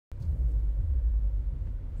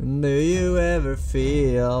Do you ever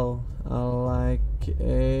feel like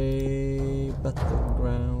a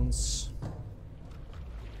battlegrounds?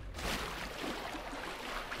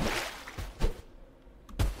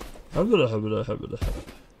 Habla.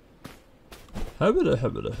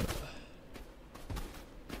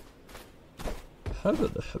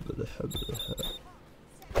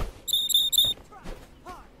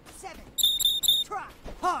 7. Try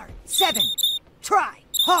hard. 7. Try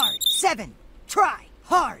hard. 7. Try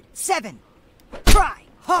hard. 7. Try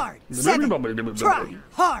hard. 7. Try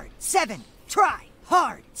hard. 7.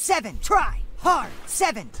 Try hard.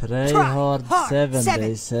 7. Try hard 7,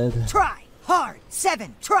 they said. Try hard.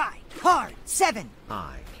 7. Try hard. 7.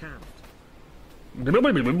 I can't.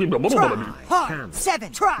 Try hard.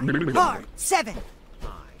 7. Try hard. 7.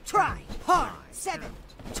 Try hard. 7.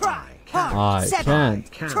 Try hard. 7.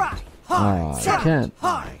 Try I can't.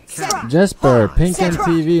 Jesper, Pink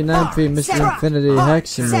MTV, Nampy, Mr. Infinity,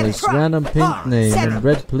 Haximus, Random Pink Name, and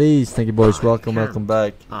Red Please. Thank you, boys. Welcome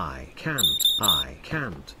back. I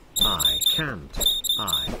can't.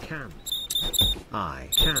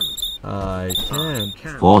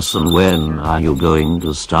 Forsen, when are you going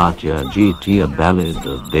to start your GT A Ballad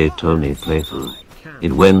of Daytona playthrough?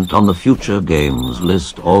 It went on the future games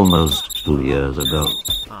list almost 2 years ago.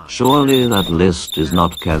 Surely that list is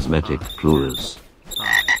not cosmetic clues.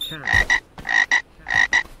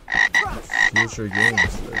 Future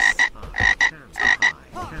games list.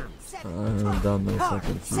 I haven't done no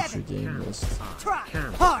fucking future game list. Try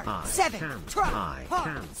hard. 7. Try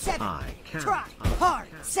hard. 7. Try hard.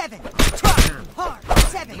 7. Try hard.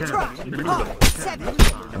 7. Try hard. 7.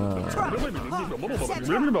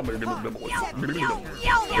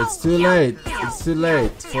 It's too late. It's too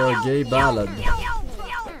late for a gay ballad.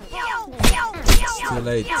 It's too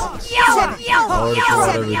late. I already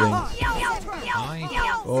forgot everything.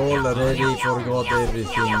 Already forgot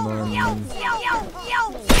everything, man.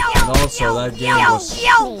 And also, that game was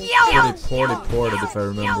pretty poorly ported, if I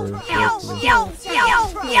remember correctly.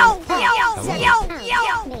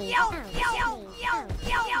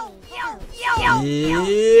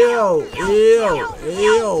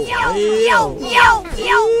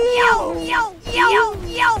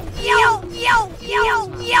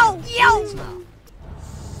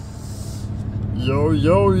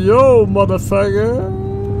 Yo, motherfucker!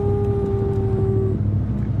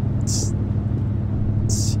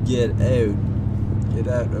 Get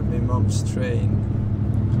out of my mom's train,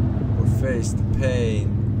 or face the pain.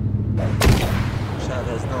 Child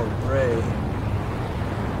has no brain.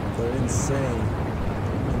 They're insane.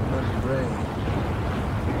 No brain.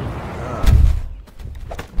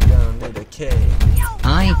 I'm gonna need a cane.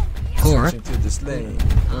 Switching to this lane.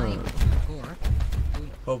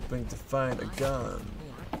 Hoping to find a gun.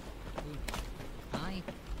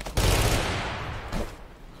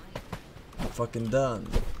 I'm fucking done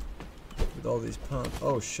with all these puns.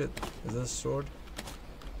 Oh shit, is that a sword?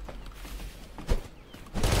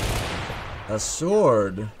 A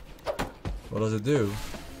sword? What does it do?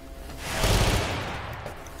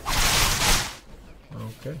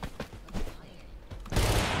 Okay.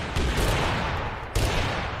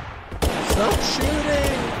 Stop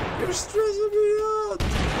shooting! You're stressing me out!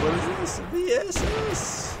 What is this? VSS?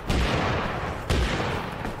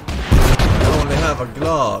 I only have a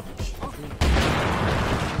Glock.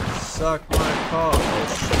 Suck my cock.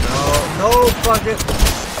 No, fuck it!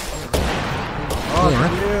 Fuck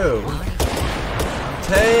you! I'm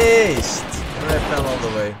tased! I fell all the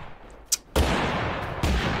way.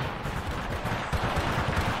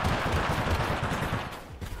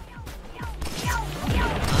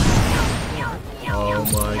 Oh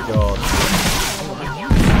my god.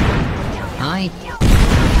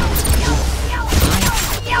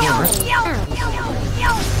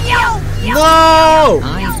 No!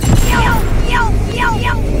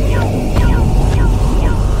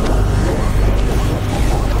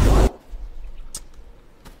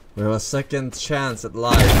 We have a second chance at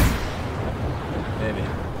life. Maybe.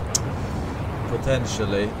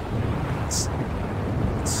 Potentially.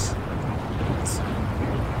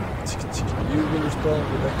 You will respond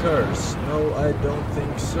with a curse. No, I don't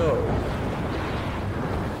think so.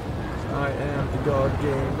 I am the God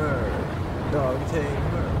Gamer. Dog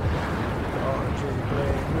Tamer. RJ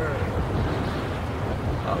Blamer.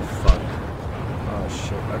 Oh fuck. Oh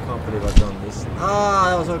shit. I can't believe I've done this. Ah,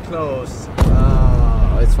 that was so close.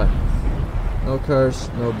 Ah, it's fine. No curse,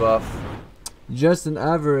 no buff. Just an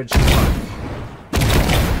average fuck.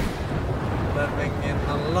 Living in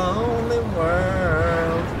a lonely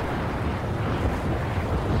world.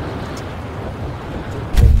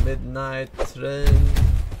 Midnight train.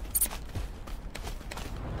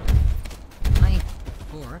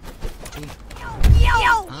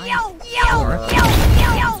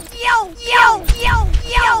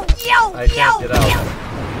 I can't get out.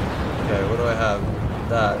 Okay, what do I have?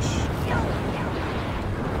 Dash.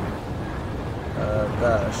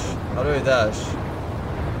 Dash. How do I dash?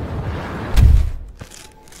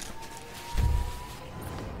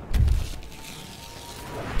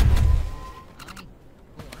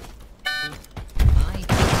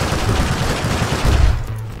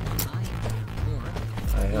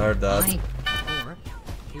 I heard that.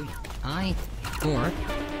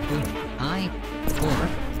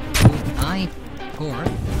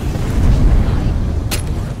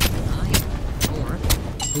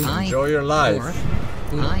 Enjoy your life.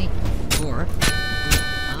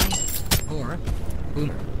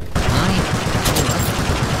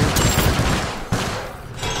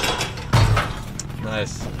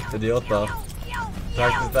 Nice. Idiota.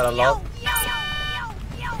 Practice that a lot.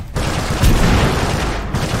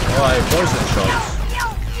 Oh, I Forsen shots.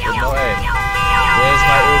 With no aim. Where's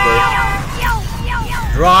my Uber?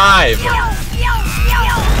 Drive!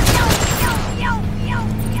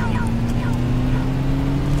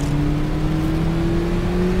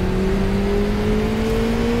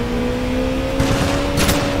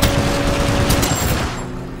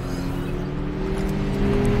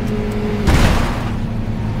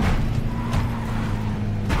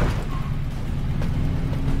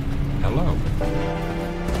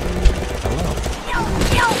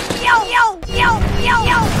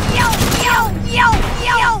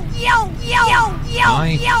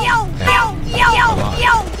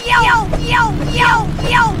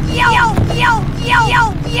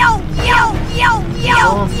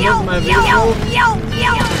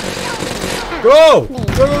 Go! Go,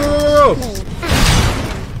 go, go, go!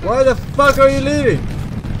 Why the fuck are you leaving?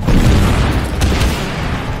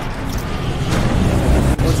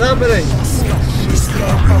 What's happening?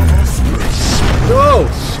 Go!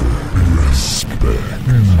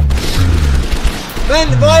 Man,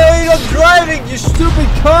 why are you not driving, you stupid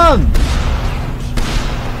cunt?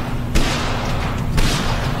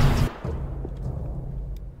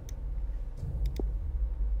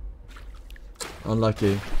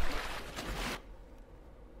 Unlucky.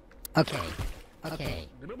 Okay. Okay.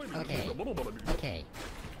 Okay. Okay.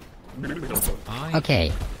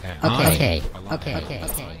 Okay. Okay. Okay. Okay.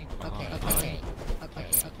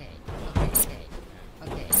 Okay.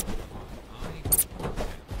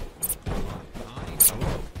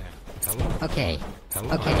 Okay.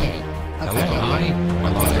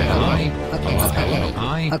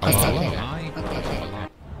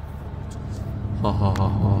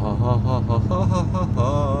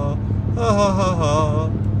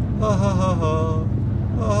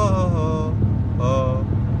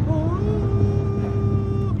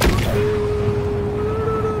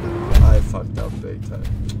 I fucked up big time.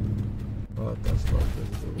 What the fuck is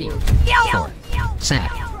the worst?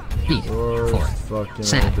 Sad. Beat. Worst fucking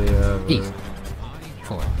Sad. idea ever. Beat.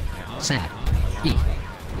 4. Sad. Beat.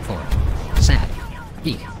 4. Sad.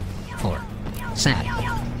 Beat. 4. Sad.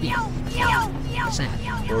 Beat. Sad.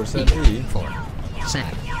 Forsen Beat. E. 4.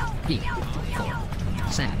 Sad. Beat. 4.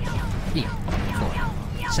 Sad. Beat. 4.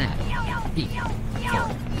 Sad. Beat. 4.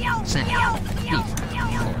 Sad. Beat. 4.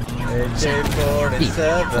 AK-47.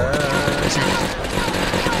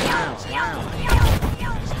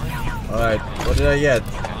 Alright, what did I get?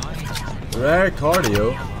 Rare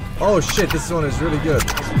cardio. Oh shit, this one is really good.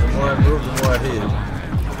 The more I move, the more I heal.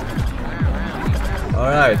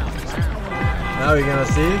 Alright. Now we're gonna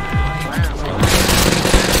see.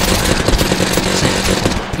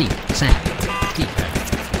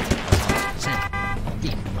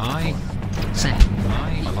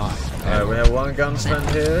 Alright, we have one gun friend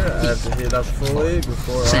here. I have to heal up fully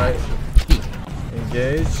before I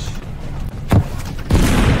engage.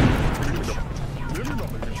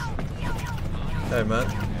 Hey man.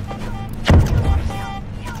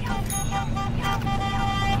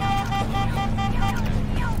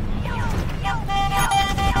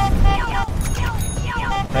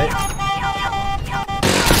 Hey.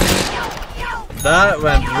 That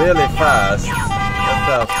went really fast. What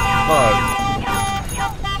the fuck?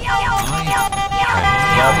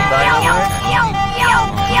 Got dynamite?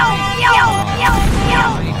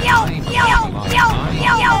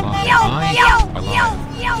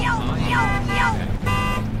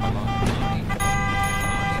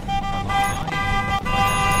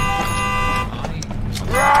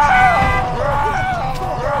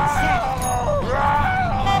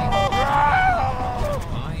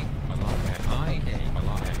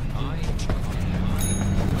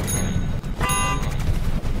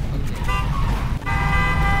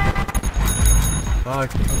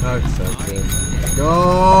 Accepted.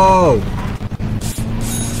 Go!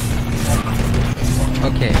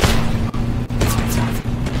 Okay.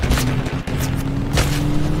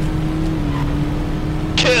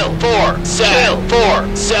 Kill for set. Kill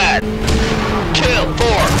for set. Kill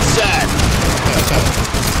for set.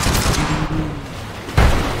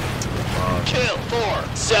 Kill for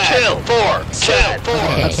set. Kill for set. Kill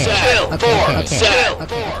for set. Kill for set.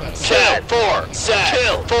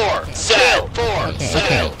 Kill for set. Kill for set.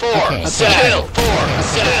 Kill for set. Kill for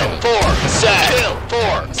set. For set. Kill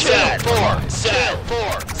for set. For set.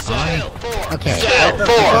 For set. For Okay. set.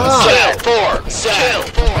 For set. For set.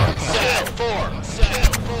 For set. For set.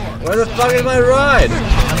 Where the fuck is my ride?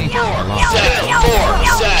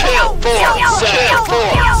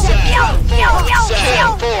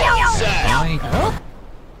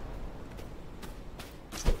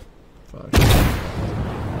 Fuck.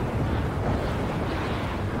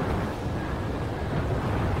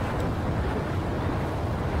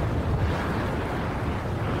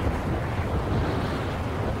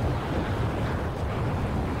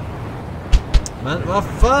 Men vad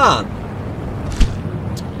fan?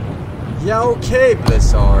 Ja, okej,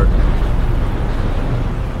 Blizzard.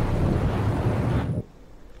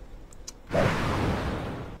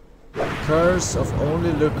 Curse of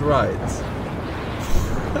only look right.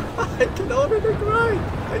 I can only look right.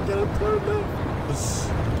 I cannot turn left.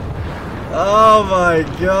 Oh my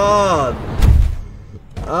god.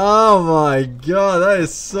 Oh my god, that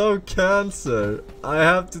is so cancer. I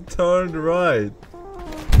have to turn right.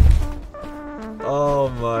 Oh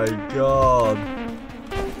my god.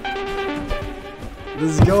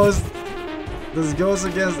 This goes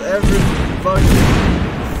against every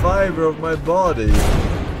fucking fiber of my body.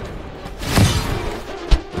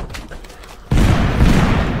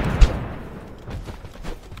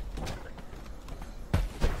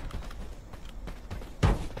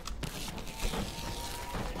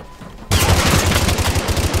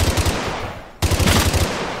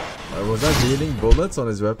 Was that healing bullets on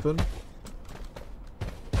his weapon?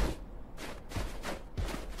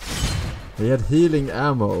 He had healing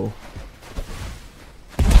ammo.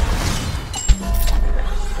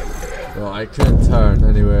 Oh, I couldn't turn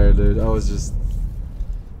anywhere, dude. I was just...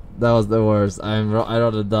 That was the worst. I'd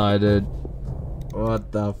rather die, dude.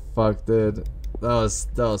 What the fuck, dude? That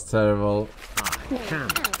was terrible.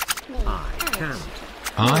 I can't.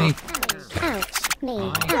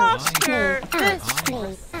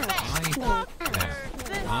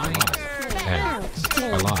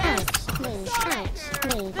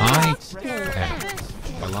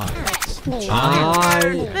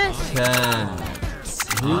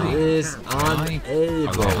 He is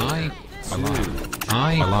unable to.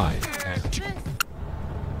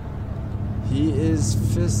 He is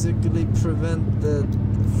physically prevented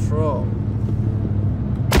from.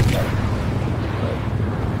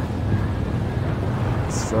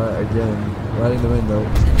 Let's try again. Right in the window.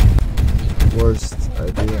 Worst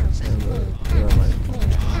idea ever. Never mind.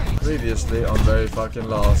 Previously on very fucking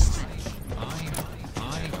lost.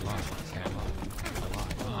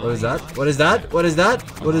 What is that? What is that? What is that?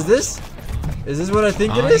 What is this? Is this what I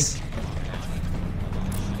think it is?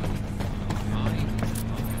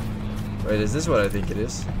 Wait, is this what I think it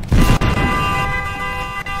is? I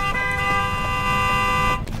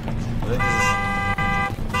think this is...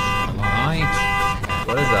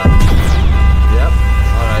 What is that? Yep.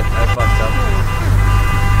 Alright, I fucked up.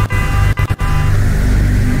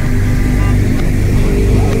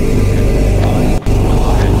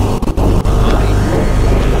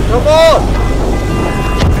 Come on!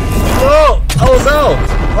 No! I was out!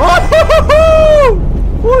 Oh!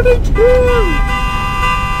 What a kill!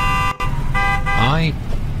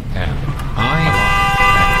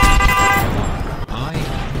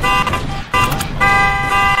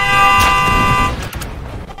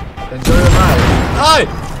 Enjoy your life. Aye!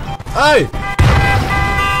 Aye!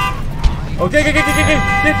 Okay,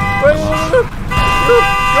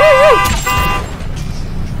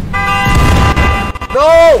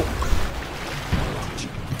 No!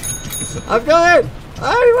 I've got it!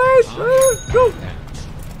 Wait! No!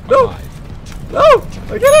 No! No!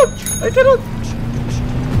 I cannot! I cannot!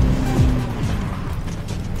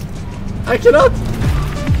 I cannot!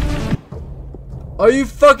 Are you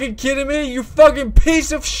fucking kidding me? You fucking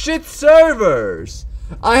piece of shit servers!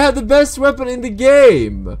 I had the best weapon in the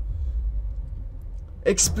game!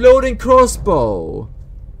 Exploding crossbow!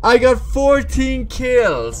 I got 14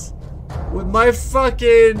 kills! With my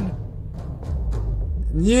fucking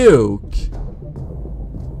nuke.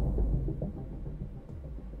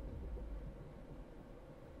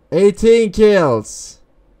 $18 kills.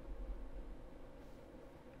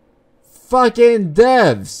 fucking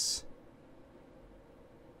devs!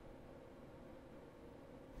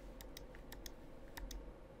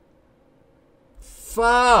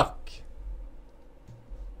 Fuck!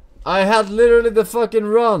 I had literally the fucking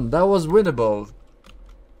run. That was winnable.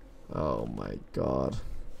 Oh my god.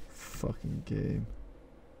 Fucking game.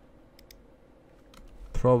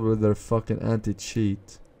 Probably their fucking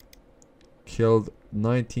anti-cheat. Killed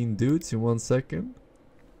 19 dudes in 1 second.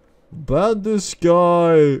 Ban this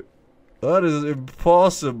guy. That is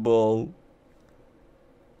impossible.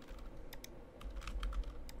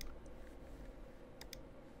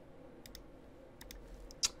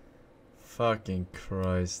 Fucking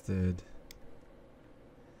Christ, dude.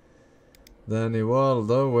 Then he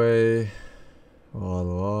waddled away.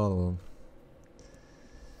 Waddle.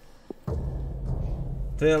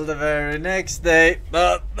 Till the very next day.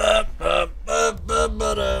 I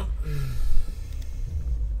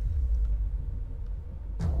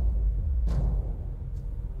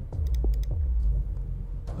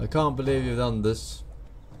can't believe you've done this.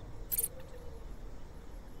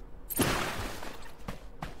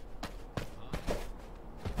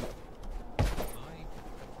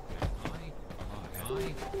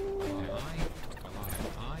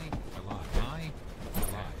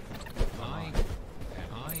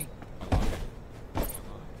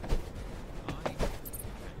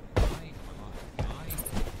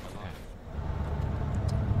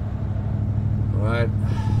 Right.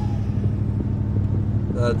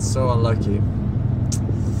 That's so unlucky.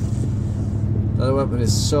 That weapon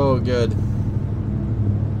is so good.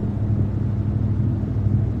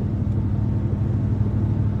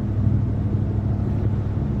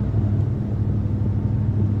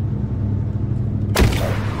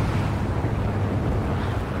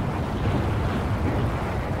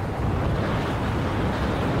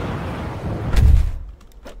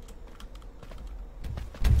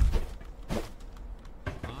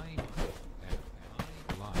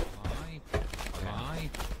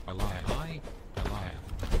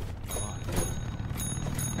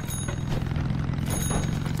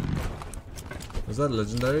 Was that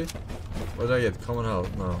legendary? What did I get? Common health?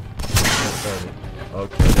 No.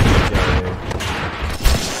 Okay.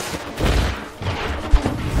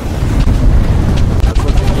 That's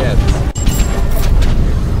what you get.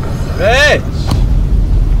 Bitch!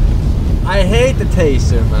 I hate the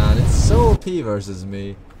taser, man. It's so OP versus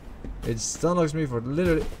me. It stunlocks me for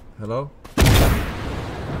literally... Hello?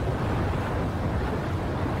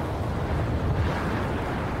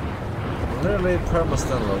 Literally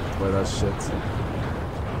perma-stunlocked by that shit.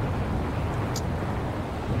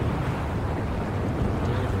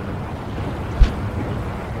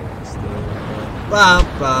 Bam,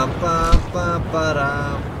 bam, bam, bam,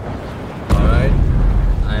 ba-dam. Alright.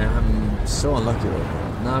 I am so unlucky right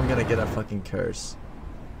now. Now I'm gonna get a fucking curse.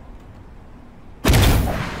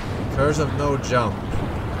 Curse of no jump.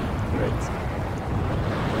 Great.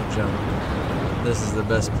 No jump. This is the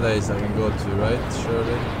best place I can go to, right?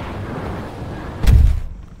 Surely.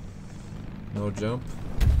 No jump.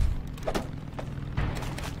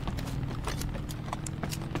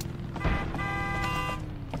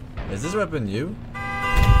 Is this weapon new?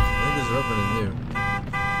 I think this weapon is new.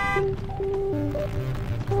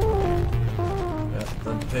 Yeah,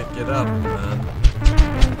 then pick it up, man.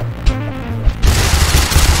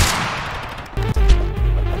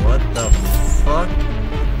 What the fuck?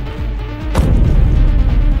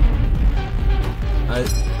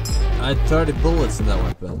 I had 30 bullets in that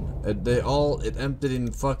weapon. It emptied in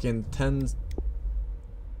fucking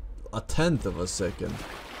a tenth of a second.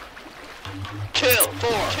 Kill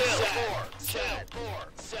 4 set.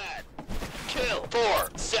 Kill 4 set. Kill 4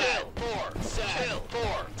 set.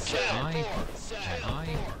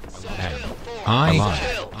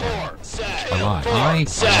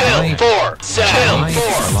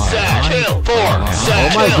 Oh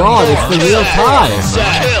my god, it's the real time!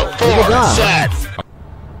 Look at that!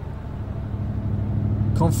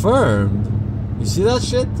 Confirmed! You see that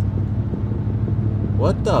shit?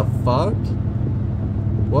 What the fuck?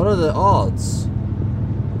 What are the odds?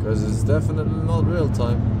 Because it's definitely not real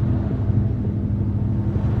time.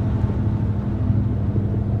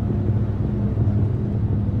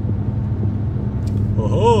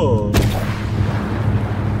 Oh!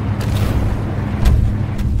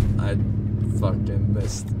 I fucking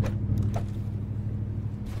missed.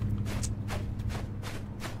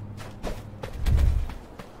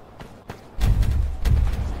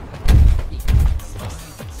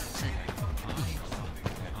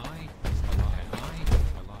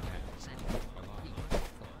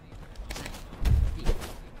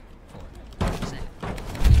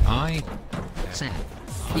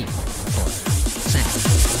 Set.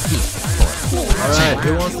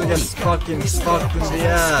 He wants to get fucking fucked in the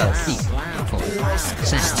ass.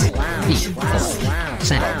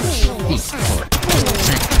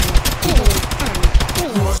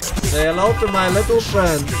 Say hello to my little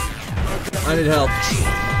friend. I need help.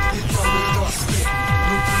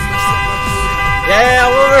 Yeah,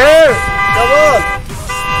 I'm over here! Come on!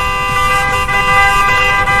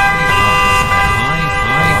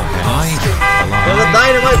 There's a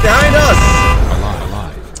dynamite behind us!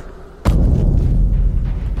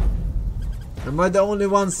 Am I the only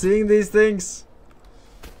one seeing these things?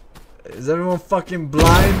 Is everyone fucking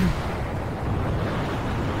blind?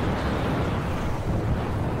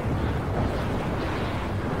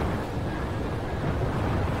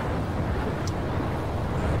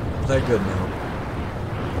 Play good now.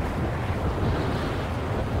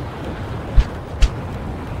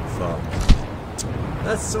 Fuck.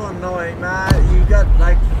 That's so annoying, man. You got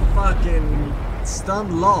like fucking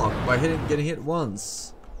stun lock by getting hit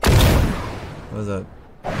once. What is that?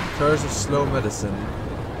 Curse of slow medicine.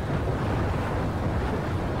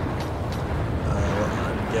 Well,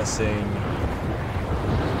 I'm guessing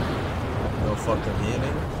no fucking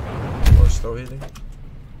healing or slow healing.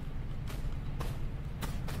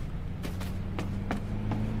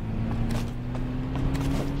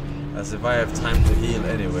 As if I have time to heal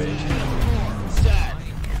anyway.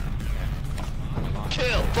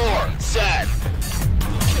 Kill 4 set.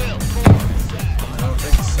 Kill 4 set. I don't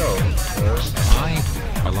think so, sir.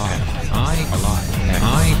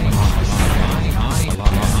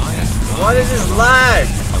 What is this lag?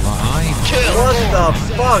 Kill. What the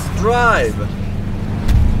fuck? Drive!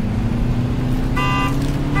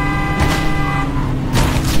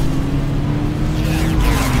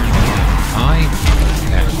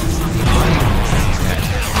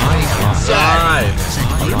 Drive!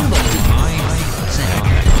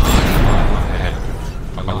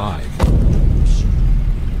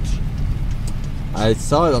 I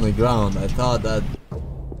saw it on the ground. I thought that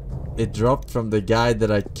it dropped from the guy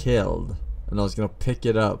that I killed, and I was gonna pick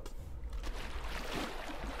it up.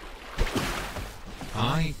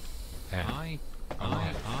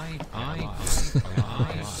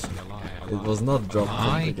 It was not dropped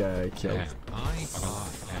from the guy I killed.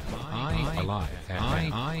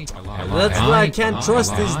 That's why I can't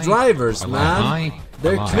trust these drivers, man.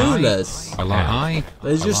 They're clueless.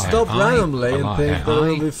 They just stop randomly and think that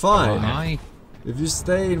it'll be fine. If you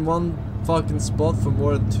stay in one fucking spot for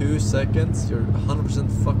more than 2 seconds, you're 100%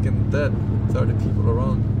 fucking dead with 30 people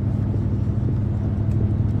around.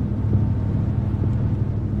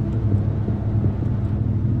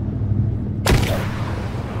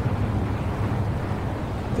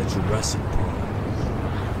 The Jurassic Park.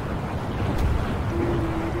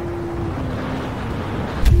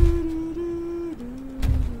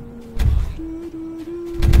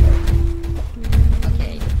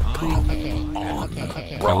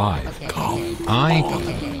 Alive. I am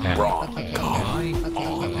alive.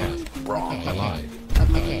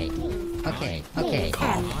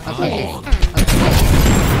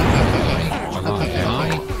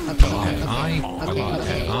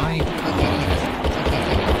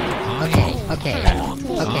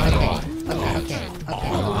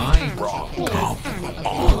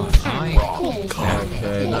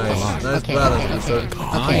 Okay, nice balance, sir.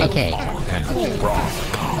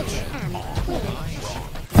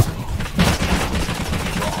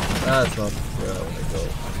 That's not where I want to go.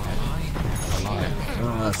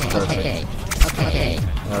 Oh, that's perfect.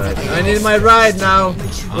 Alright, I need my ride now.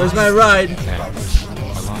 Where's my ride?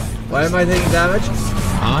 Why am I taking damage?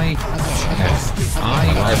 I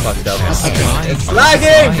fucked up. It's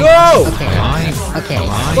lagging! Go!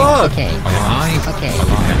 Fuck! Are you fucking kidding?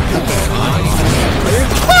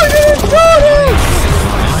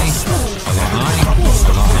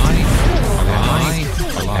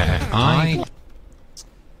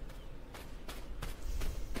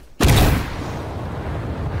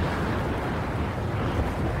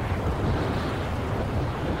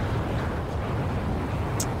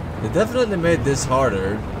 They definitely made this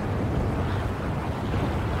harder.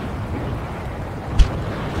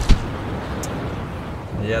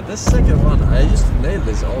 Yeah, this second one, I used to nail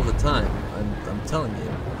this all the time. I'm telling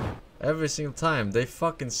you. Every single time. They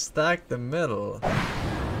fucking stack the middle.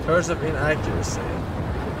 Curse of inaccuracy.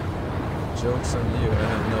 Joke's on you, I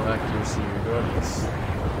have no accuracy regardless.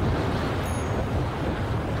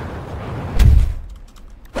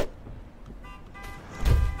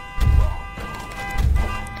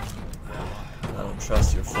 I don't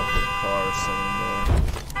trust your fucking cars anymore.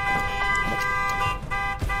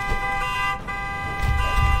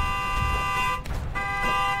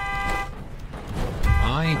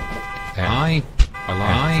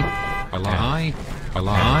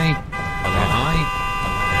 alive.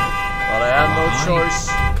 But I have no choice.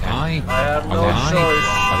 I have no choice.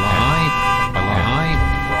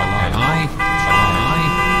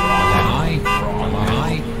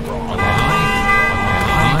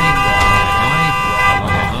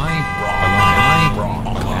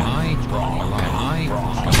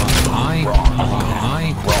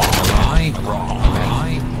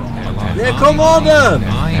 Yeah, come on then!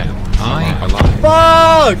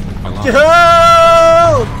 Fuck!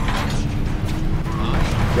 Go!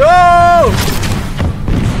 Go!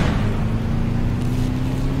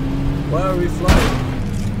 Why are we flying?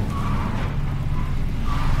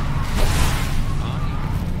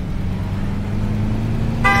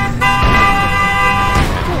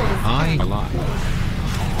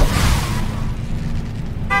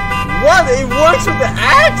 What? It works with the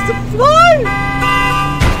axe to fly?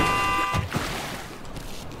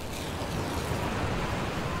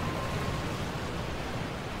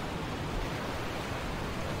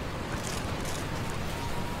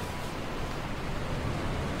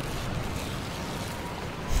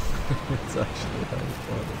 It's actually Harry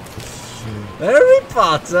Potter. Harry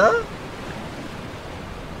Potter?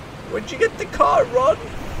 Where'd you get the car, Ron?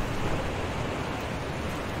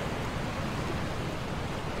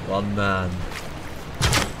 One man.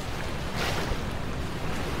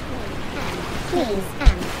 Please.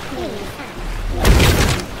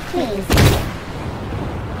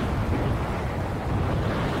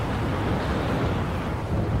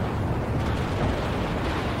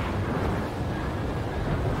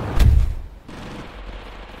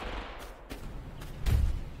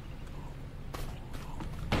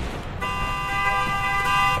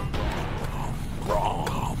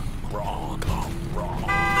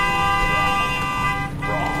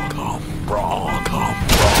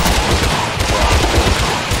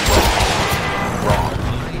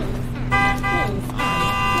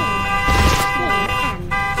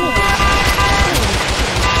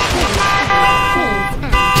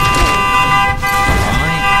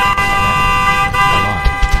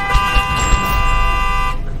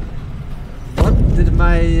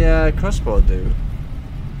 Crossbow do?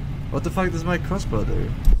 What the fuck does my crossbow do?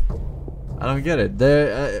 I don't get it.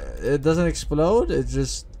 It doesn't explode. It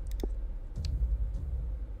just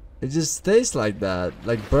stays like that,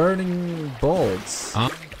 like burning bolts.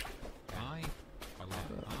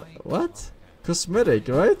 What? Cosmetic,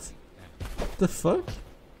 right? The fuck?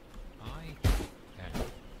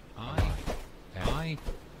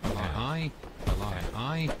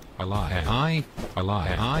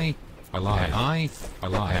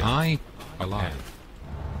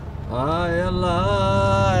 I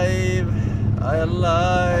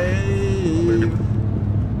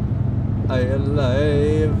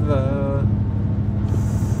alive.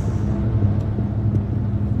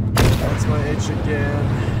 What's my age again?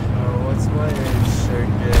 Oh, what's my age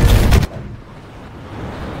again?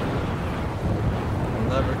 You'll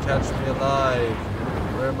never catch me alive.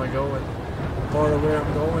 Where am I going? Part of where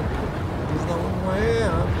I'm going. There's no way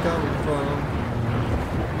I'm coming from.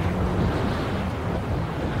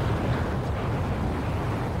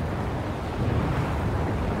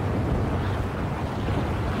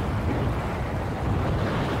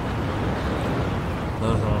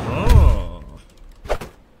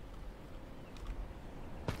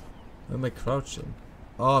 Where am I crouching?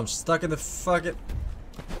 Oh, I'm stuck in the fucking...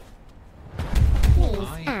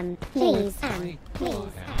 Please.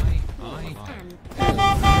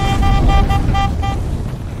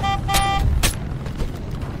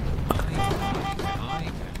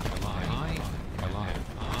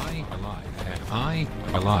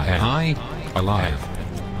 Alive.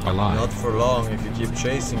 Not for long if you keep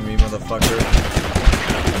chasing me, motherfucker.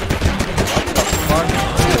 What the fuck?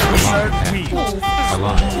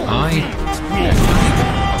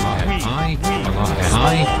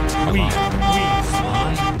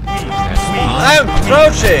 I'm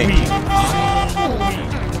crouching!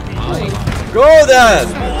 Go then!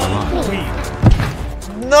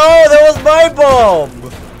 No, that was my bomb!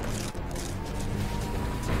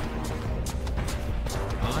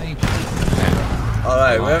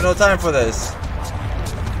 Alright, we have no time for this.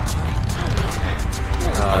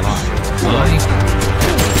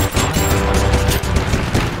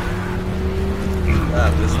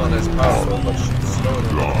 Damn, this one is powerful, but she's slow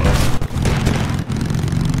down.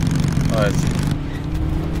 Alright.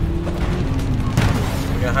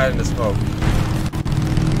 We're gonna hide in the smoke.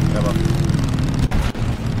 Come on.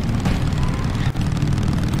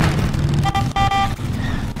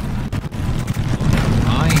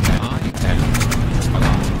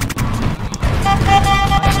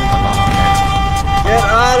 Get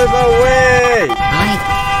out of my way!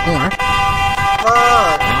 Or Fuck!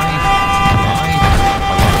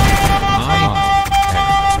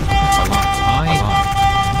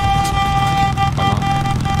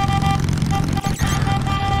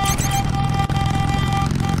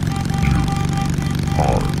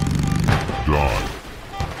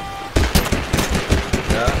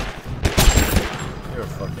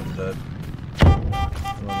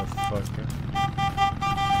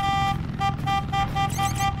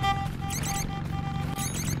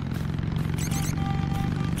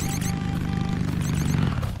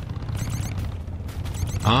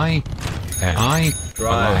 I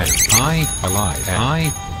Drive.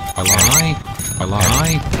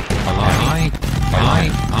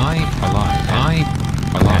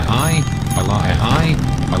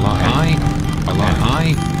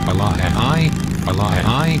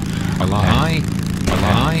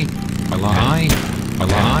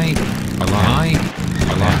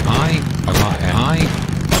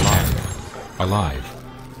 alive.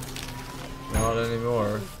 Not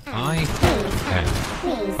anymore. I am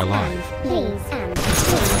alive. Please and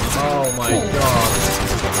Oh my god.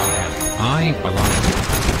 I alive.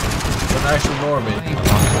 It's an actual normie. It's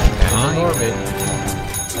a normie.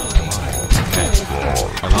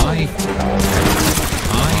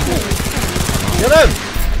 Get him!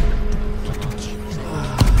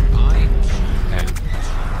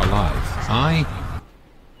 Alive.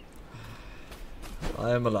 I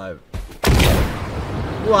am alive.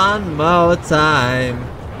 One more time.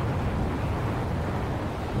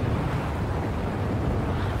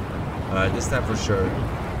 Alright, this time for sure.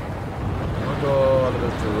 I'll go a little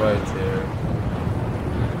bit to the right here.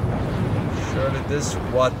 Surely this.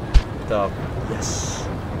 What the? Yes.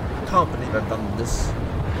 I can't believe I've done this.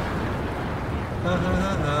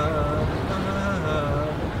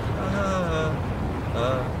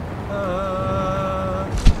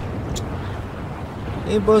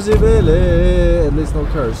 Impossible. At least no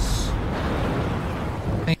curse.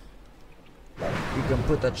 You can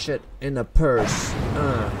put that shit in a purse.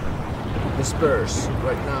 Disperse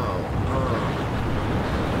right now.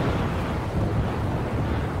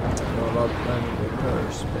 No, not planning the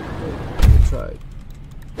purse, but we tried.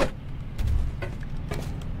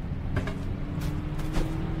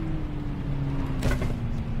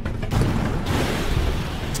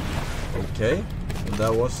 Okay, and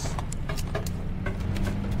that was.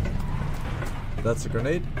 That's a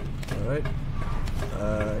grenade. Alright.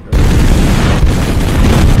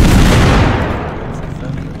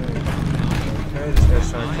 Okay, this guy's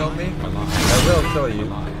trying to kill me. I will kill you.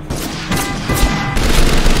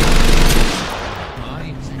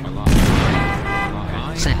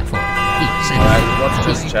 Alright, watch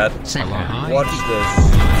this, chat. Watch this.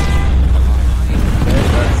 Okay,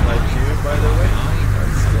 that's my cue, by the way.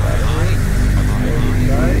 Let's get out of here. There you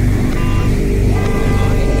die.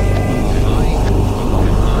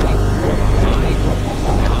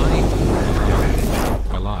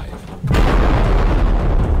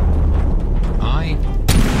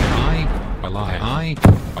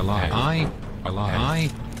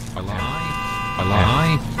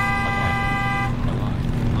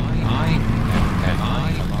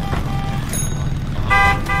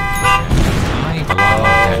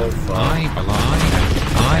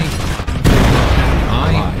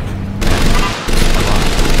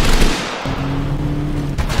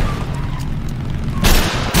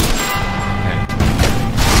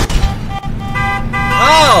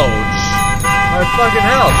 Fucking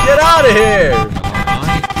hell, get out of here!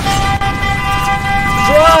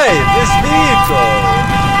 Drive this vehicle!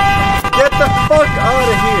 Get the fuck out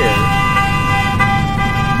of here!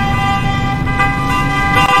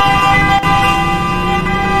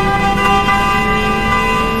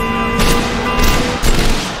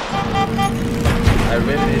 I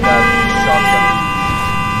really need that shotgun.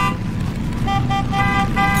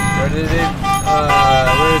 Where did it?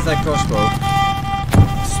 Where is that crossbow?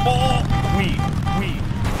 Small weed.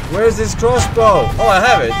 Where's this crossbow? Oh, I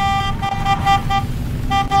have it.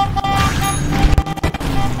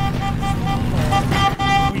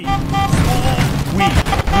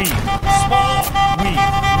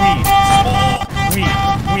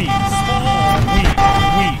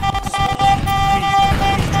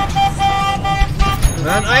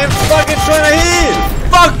 Man, I am fucking trying to heal!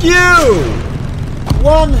 Fuck you!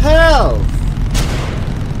 1 health!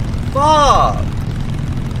 Fuck!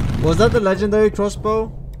 Was that the legendary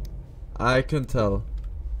crossbow? I couldn't tell.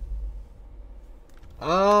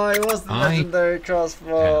 Oh, it was the legendary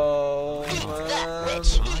crossbow, man.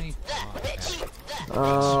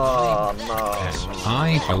 Oh no.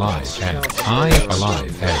 I alive and I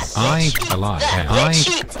alive and I alive and I alive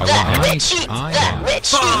and I alive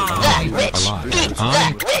and I alive and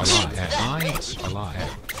I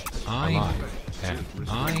alive and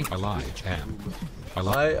I alive and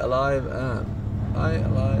I alive and I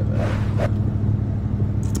alive and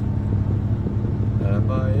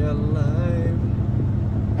am I alive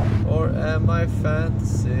or am I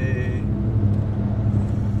fantasy?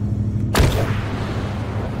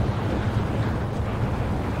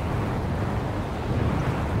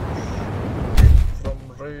 From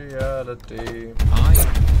reality.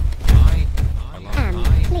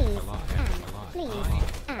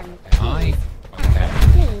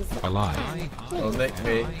 Please, alive. Don't make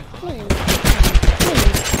me.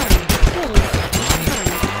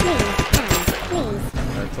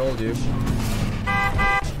 I told you.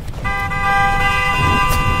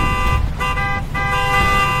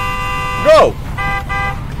 Go!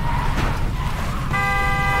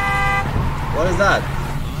 What is that?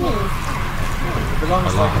 It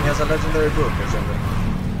belongs like he has a legendary book or something.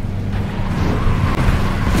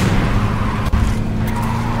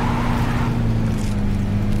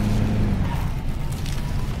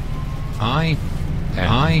 I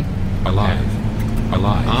am alive.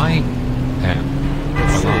 Alive. I am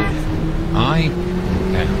alive. I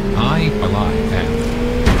am alive. I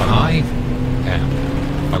am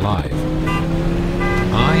alive.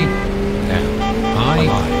 I am alive.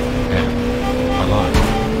 Alive.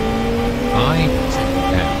 I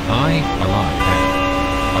am alive.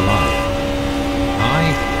 Alive.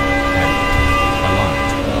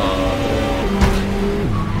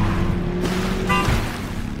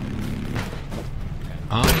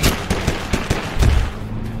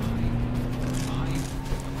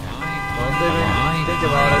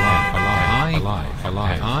 I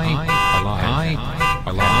am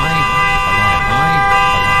alive.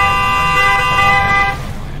 Think about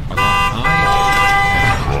it.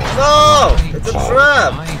 No! It's a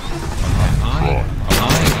trap!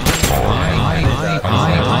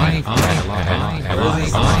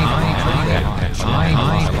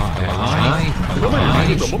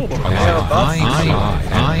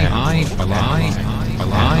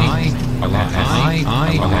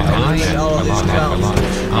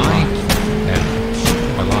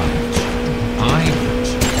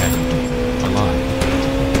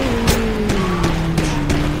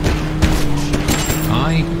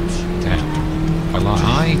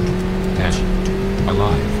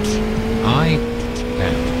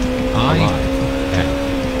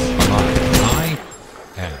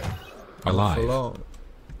 Alive.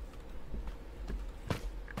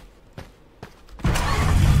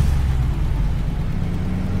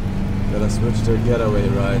 Gotta switch to a getaway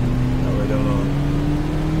ride. That way don't know.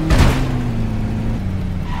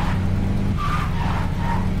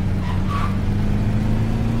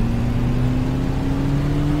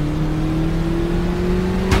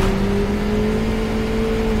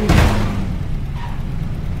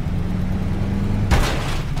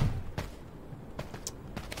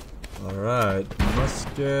 Alright,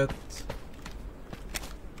 musket.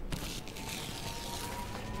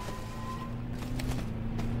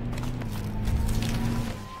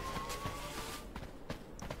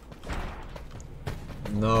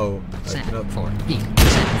 No, I cannot.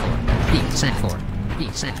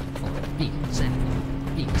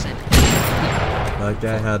 That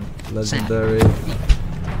guy had legendary.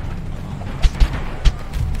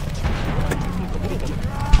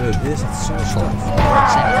 Dude, this is so stuff.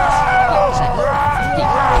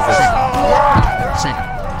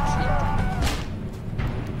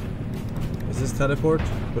 Is this teleport?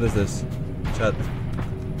 What is this? Chat.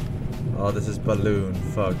 Oh, this is balloon.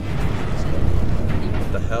 Fuck.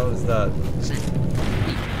 What the hell is that?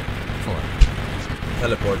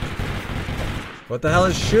 Teleport. What the hell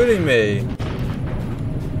is shooting me?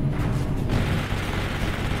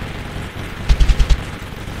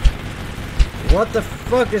 What the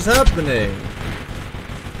fuck is happening?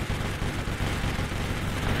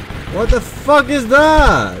 What the fuck is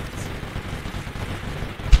that?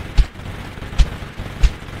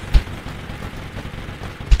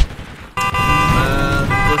 Man,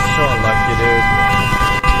 this is so unlucky, dude.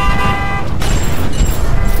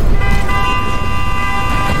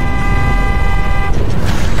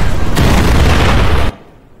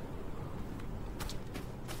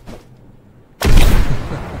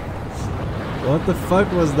 What the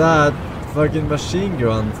fuck was that fucking machine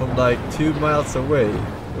gun from like 2 miles away?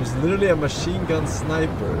 It was literally a machine gun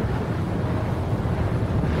sniper.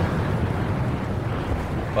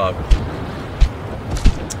 Fuck.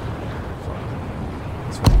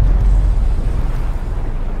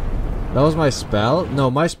 That was my spell? No,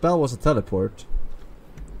 my spell was a teleport.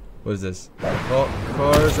 What is this?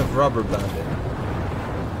 Cars of rubber banding.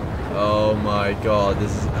 Oh my god,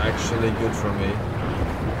 this is actually good for me.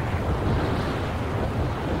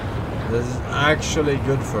 This is actually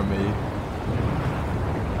good for me.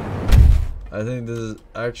 I think this is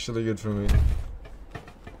actually good for me.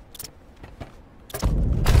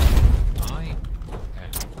 I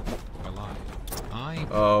am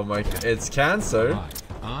alive. Oh my, it's cancer.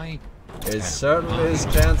 I It certainly is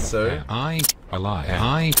cancer. I alive.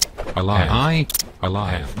 I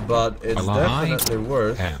alive. But it's definitely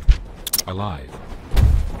worth. Alive.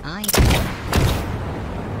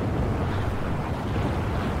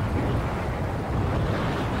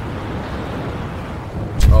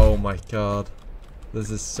 my god.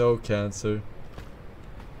 This is so cancer.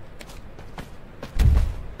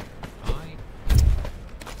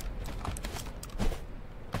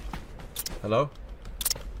 Hello?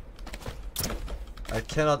 I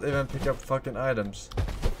cannot even pick up fucking items.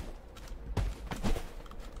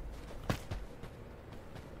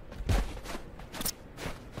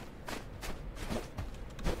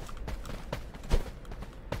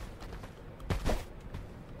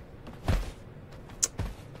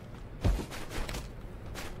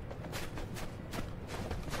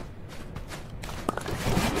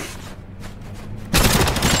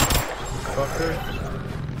 Fucker.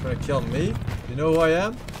 Trying to kill me? You know who I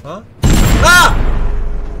am? Huh? Ah!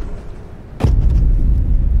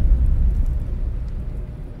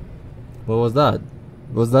 What was that?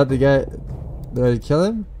 Was that the guy? Did I kill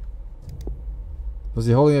him? Was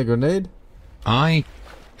he holding a grenade? I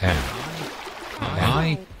am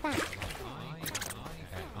alive.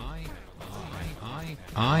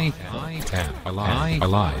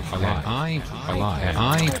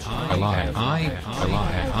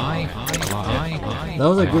 That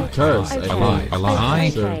was a good curse.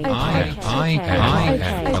 Alive.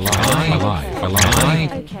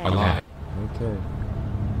 Okay.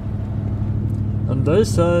 And they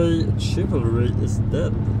say chivalry is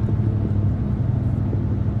dead.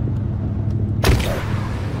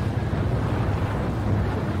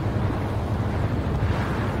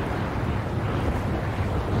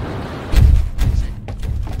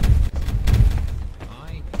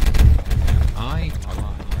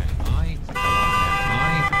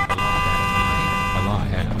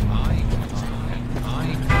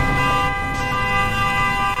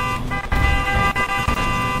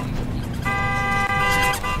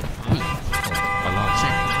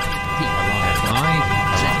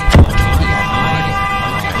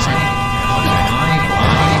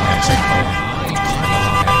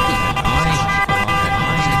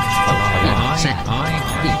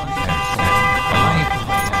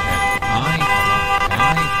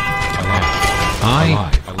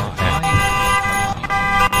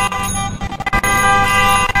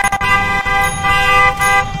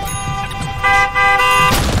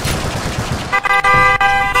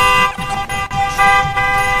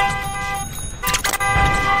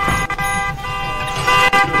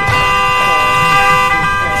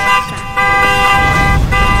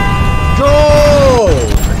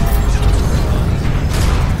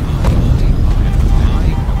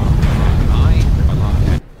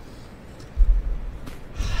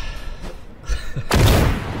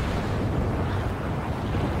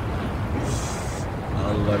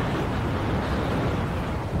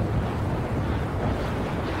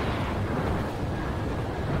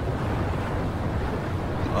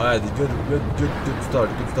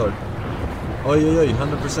 Alright, good start. Oh yeah,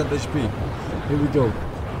 100% HP. Here we go.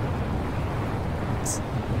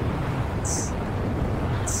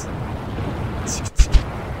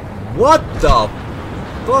 What the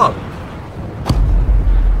fuck?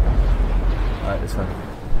 Alright, it's fine.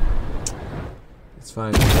 It's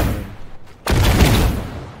fine.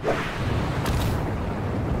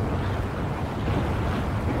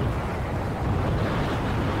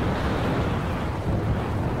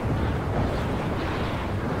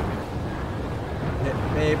 Hit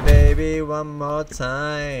me, baby, one more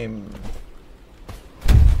time.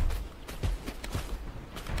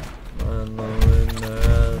 My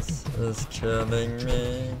loneliness is killing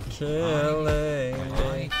me,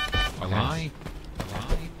 Alive.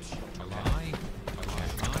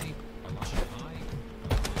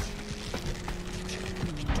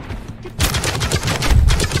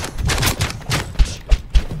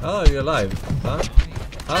 Oh, you're alive, huh?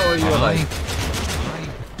 How are you alive?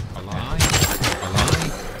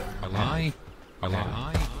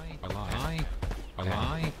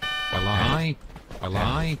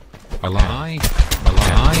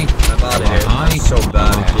 I'm out of here. I'm so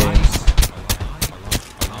bad at games.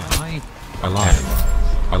 Alive.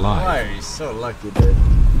 Why are you so lucky, dude?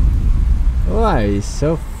 Why are you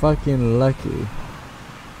so fucking lucky?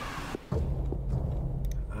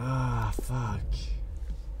 Ah, fuck.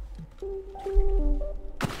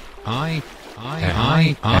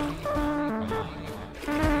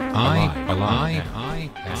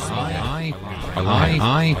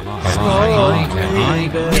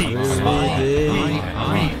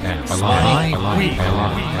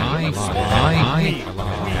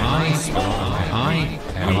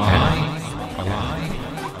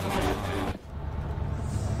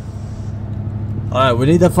 Alright, we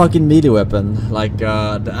need a fucking melee weapon, like the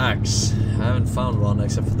axe. I haven't found one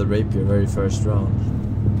except for the rapier very first round.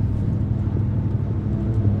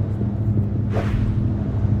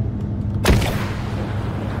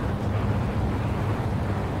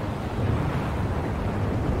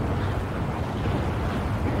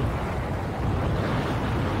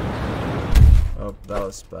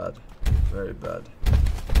 was bad. Very bad.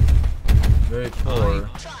 Very poor.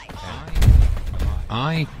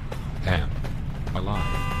 I am alive.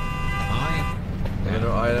 Are there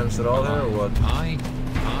no items at all here or what? I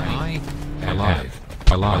am alive.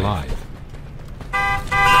 Alive.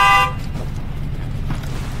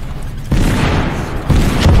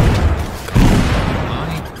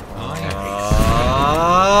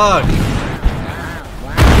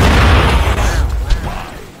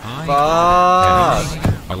 Fuck!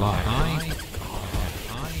 Alive.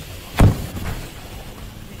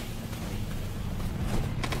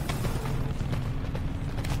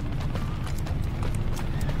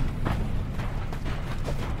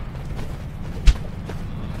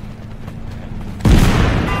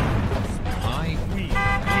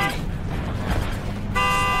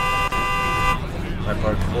 My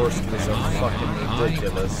parkour skills are fucking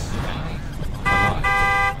ridiculous.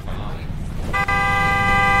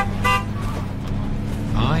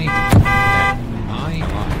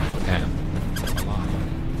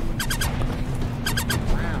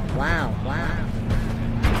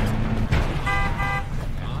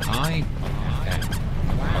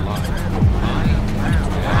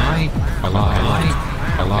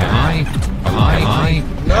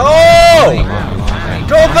 No!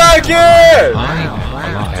 Go back here!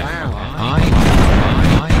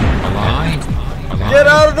 Get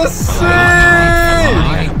out of the sea!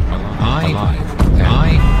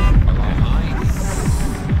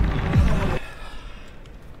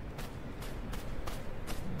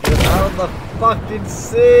 Get out of the fucking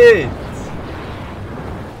seat!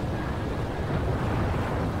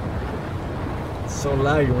 It's so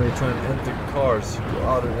laggy when you try and enter cars. You go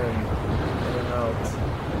out and in and out.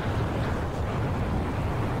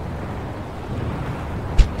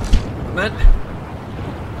 Man,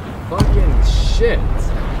 fucking shit.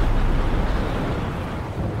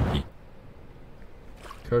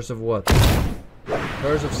 Curse of what?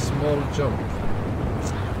 Curse of small jump. I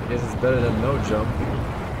guess it's better than no jump.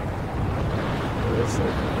 What is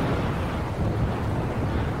it?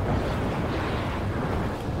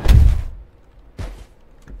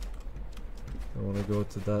 I want to go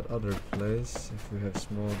to that other place if we have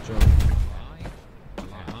small jump.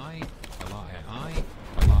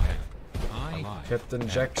 Captain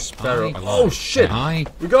Jack Sparrow. Oh shit!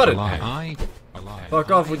 We got it!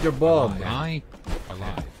 Fuck off with your bomb. And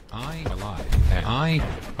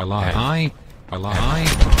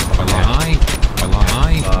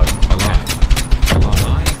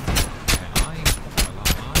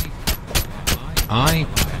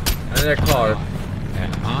a car.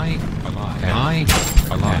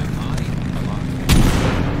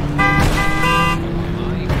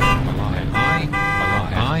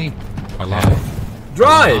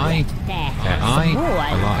 Drive!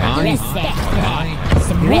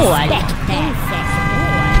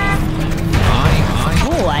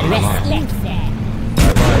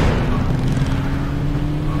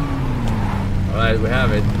 Alright, we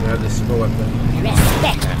have it. We have the super weapon.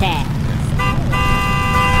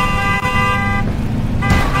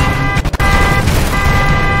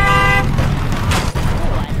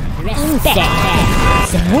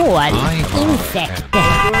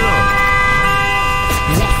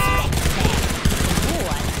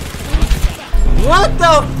 What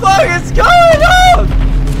the fuck is going on?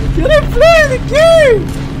 Can I play the game?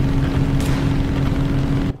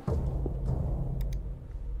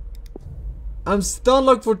 I'm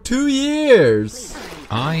stunlocked for 2 years.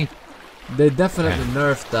 They definitely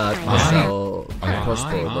nerfed that missile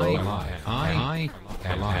crossbow though.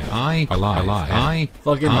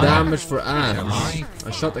 Fucking damage for ants. I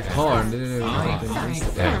shot the car and didn't even fucking miss it.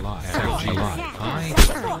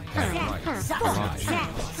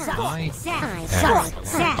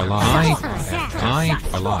 I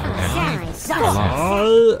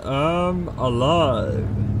am alive.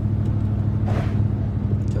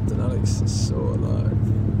 Captain Alex is so alive.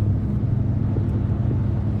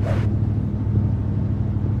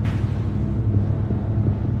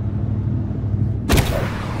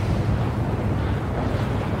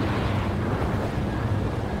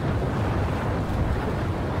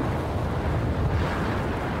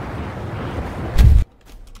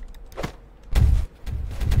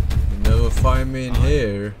 Find me in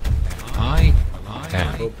here. I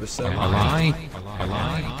am alive.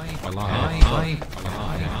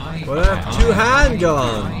 But I have 2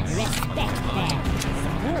 handguns.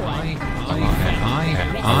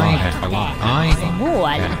 Small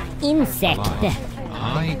insect.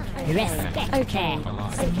 Okay. The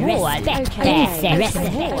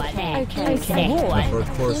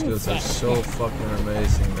parkour skills are so fucking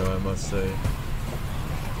amazing though, I must say.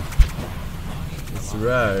 It's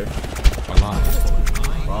rare. alive.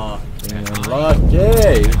 Fucking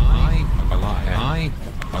unlucky.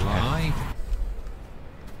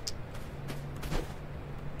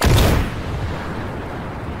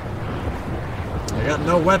 I got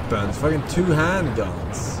no weapons, fucking 2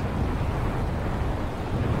 handguns.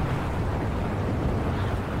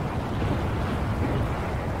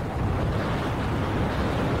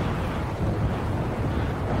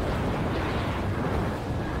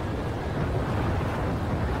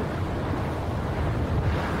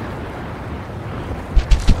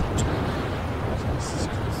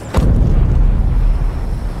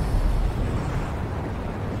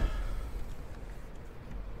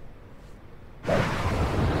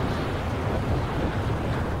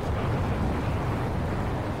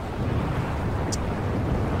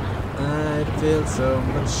 I feel so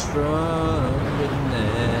much stronger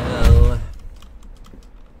now.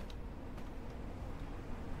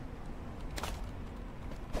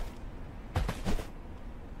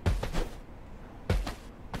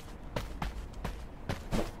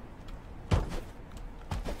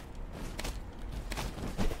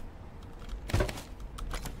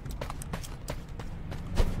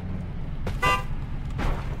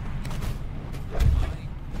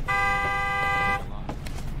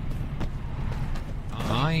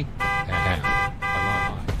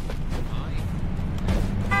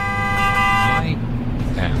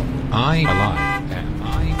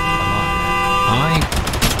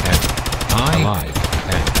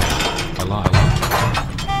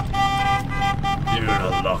 You're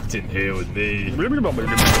not locked in here with me.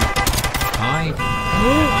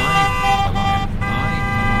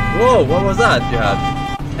 Whoa, what was that you had?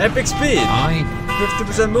 Epic speed!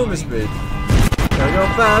 50% movement speed. Gotta go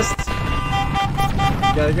fast.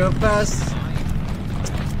 Gotta go fast.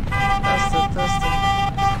 Faster, faster.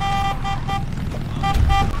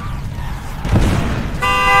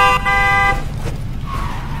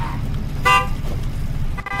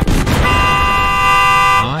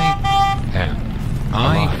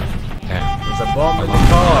 There's a bomb in the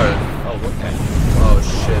car. Oh, what the? Oh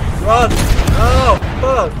shit. Run! Oh,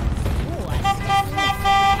 fuck!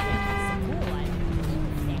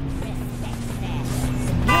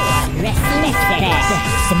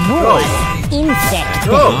 Small insect.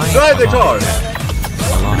 Go! Drive the car!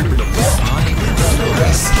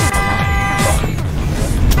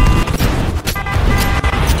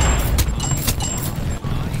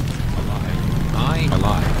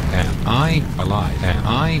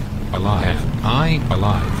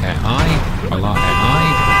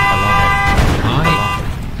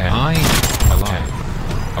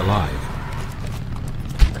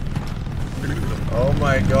 Oh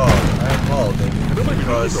my god, I'm holding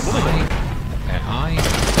because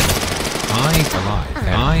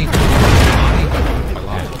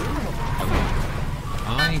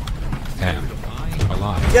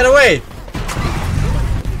get away!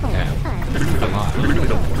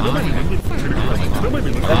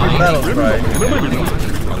 Epic battle cry.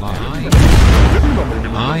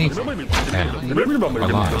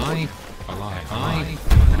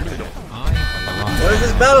 What is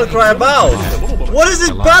this battle cry about? What is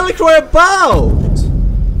this battle cry about?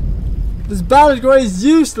 This battle cry is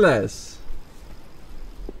useless.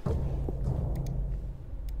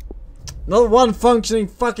 Not one functioning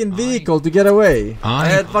fucking vehicle to get away. I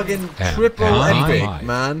had fucking triple epic,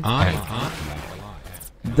 man.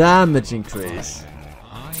 Damage increase.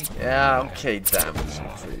 Yeah, okay, damage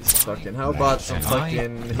increase. Fucking, how about some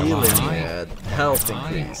fucking healing, health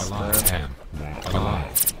increase, man?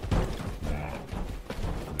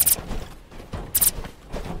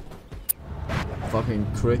 Fucking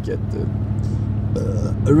cricket, dude.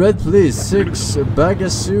 Red please, 6,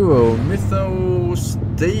 Bagasuo, Mythos,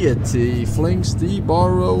 Deity, Flinks, D,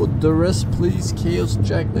 Borrow, the rest please, Chaos,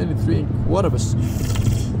 Jack 93, and Quadabus.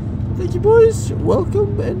 Thank you boys,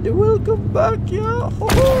 welcome and welcome back, yeah.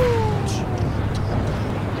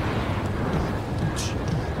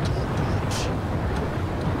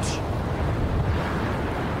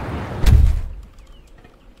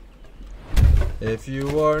 If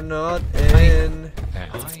you are not in,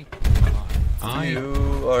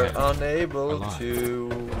 you are unable to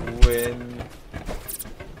win.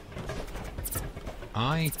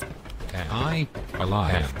 I am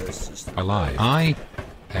alive. Alive. I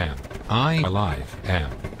am alive. Am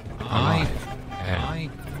alive.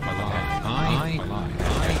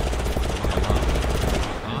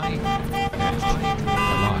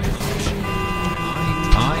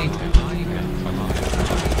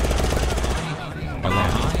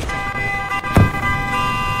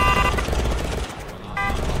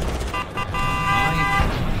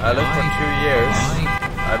 I looked for 2 years.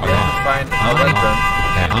 I've yet to find a weapon.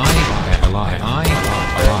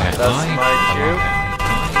 you.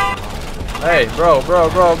 Hey, bro. Go!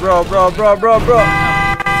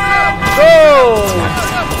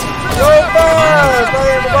 Go fast! I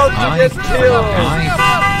am about to get killed!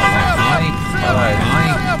 Alright.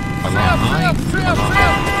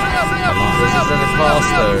 This is an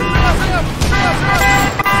imposter.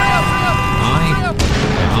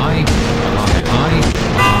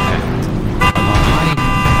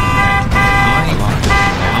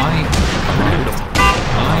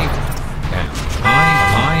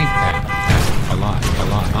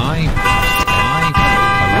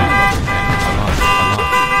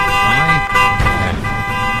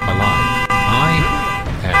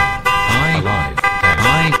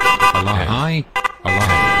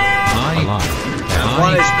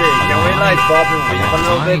 One HP. Can we like bob and weave a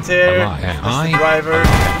little bit here? Mr. Driver.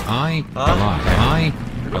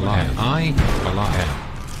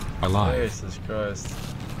 Alive. Jesus Christ.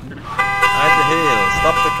 I had to heal.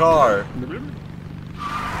 Stop the car.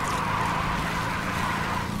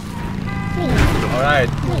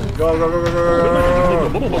 Alright. Go.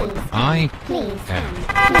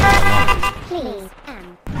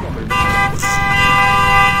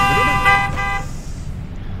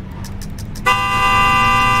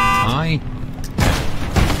 I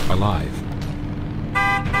am alive.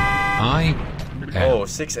 Oh,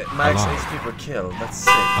 6 max HP per kill. That's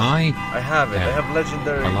sick. I have it. I have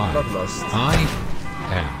legendary bloodlust.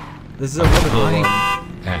 This is a wonderful one.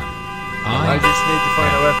 I just need to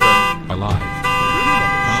find a weapon.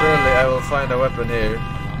 Surely I will find a weapon here.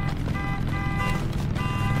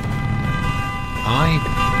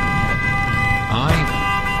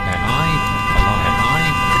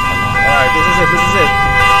 Alright, this is it.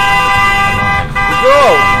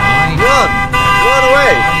 Go! Run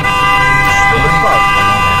away! Stupid fuck.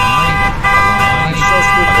 I'm so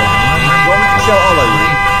stupid. I'm going to kill all of you.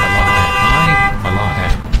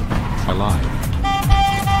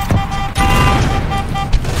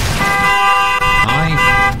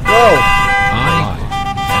 Go!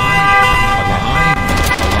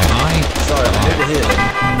 Sorry, I need to heal it.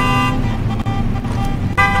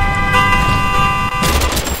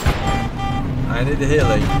 I need the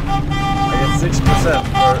healing. I get 6%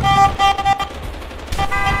 for...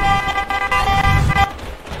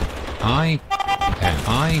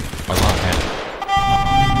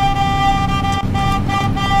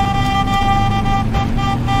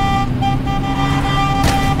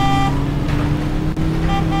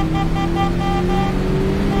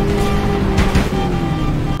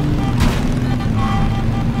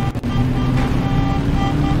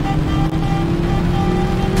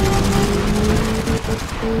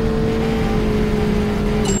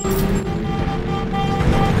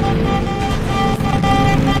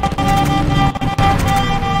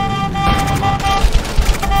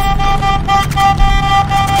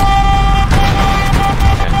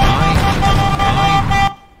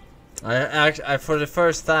 I for the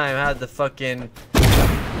first time had the fucking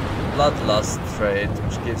bloodlust trait,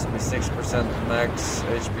 which gives me 6% max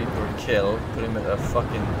HP per kill, put him at a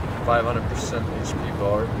fucking 500% HP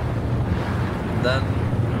bar. And then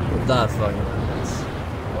that fucking happens.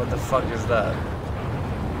 What the fuck is that?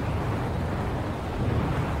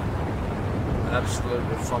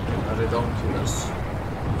 Absolutely fucking redonkulous,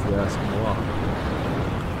 if you ask me why.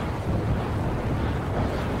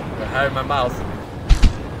 I hair in my mouth.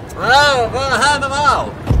 Oh, gonna have them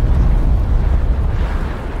out!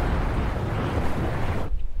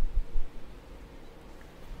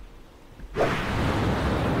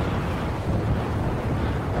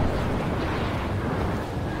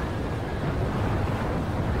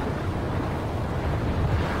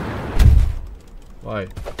 Why?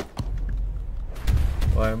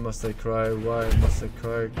 Why must I cry? Why must I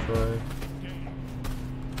cry?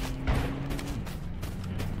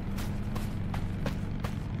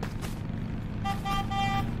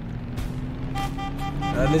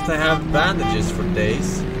 At least I have bandages for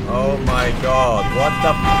days. Oh my god, what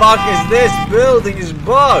the fuck is this? Building is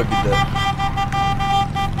bugged!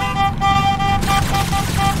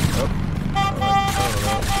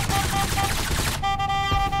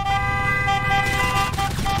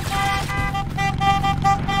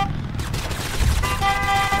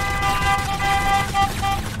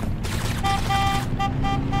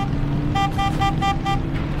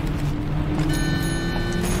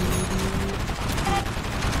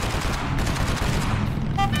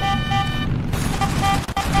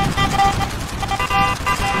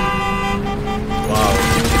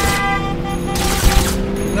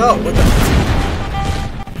 No, what the?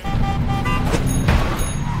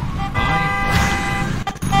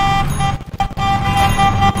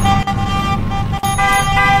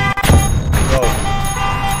 Go.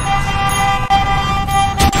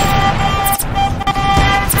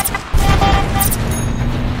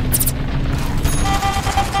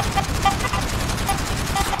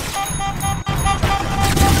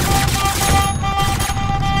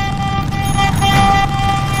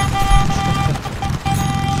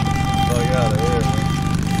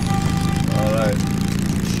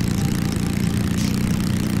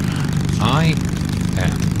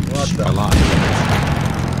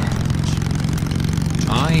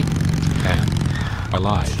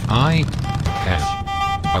 alive. I am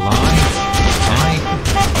alive. I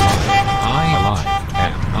alive.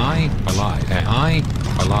 Am I alive? Am I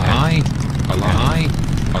alive?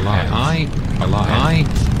 I alive.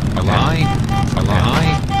 Alive. Alive. Alive.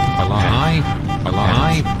 Alive. Alive.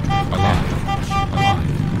 Alive. Alive.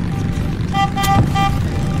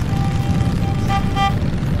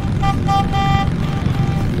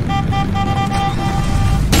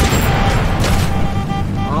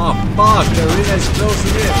 Oh fuck, the arena is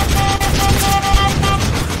closing in.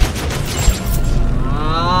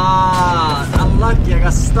 Ah, unlucky, I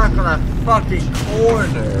got stuck on that fucking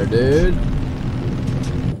corner, dude.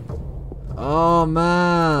 Oh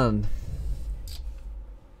man.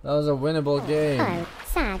 That was a winnable game. Oh,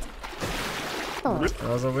 sad. That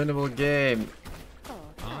was a winnable game.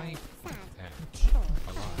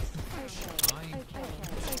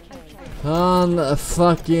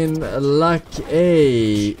 Fucking luck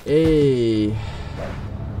A.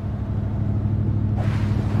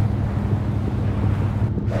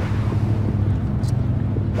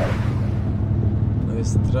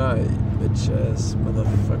 Nice try, bitches,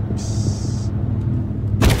 motherfuckers.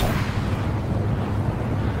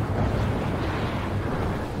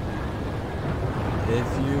 If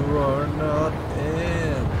you are not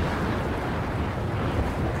in,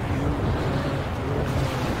 you can't win.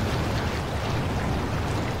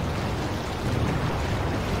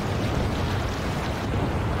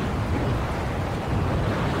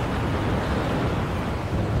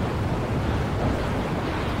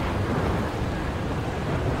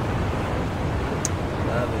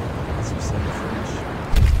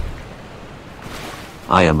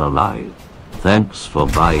 I am alive. Thanks for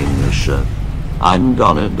buying the shirt. I'm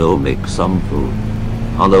gonna go make some food.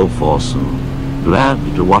 Hello Forsen. Glad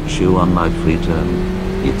to watch you on my free time.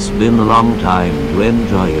 It's been a long time to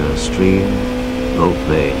enjoy your stream, go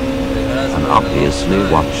play, and obviously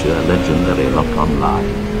watch your legendary luck online.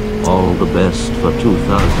 All the best for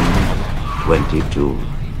 2022.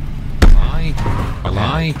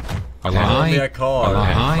 Alive. Alive. A car.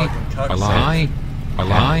 Alive. Alive.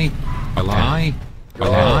 Alive. Alive.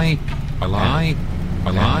 Alive. Alive.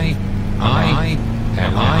 Alive. I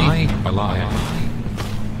am alive.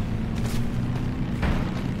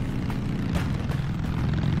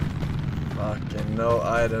 Fucking no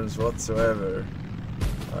items whatsoever.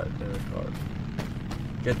 Alright, there's a car.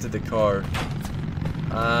 Get to the car.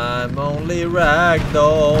 I'm only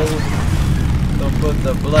ragdoll. Don't put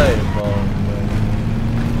the blame on me.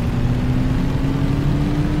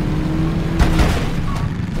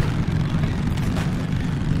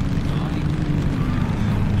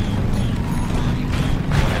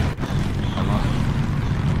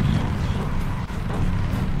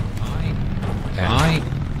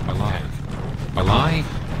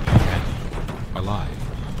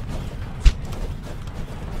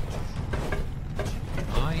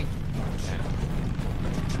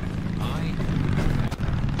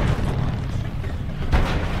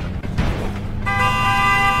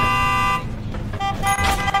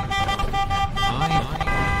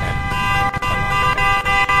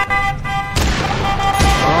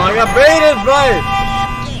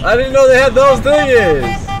 I didn't know they had those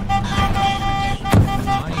thingies!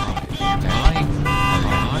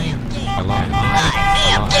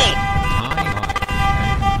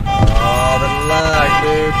 Oh, the lag,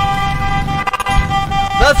 dude.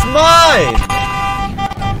 That's mine!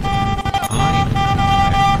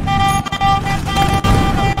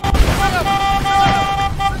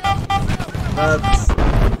 That's...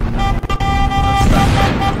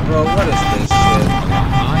 Bro, what is this shit?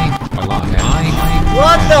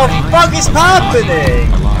 What the fuck is happening?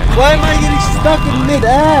 Why am I getting stuck in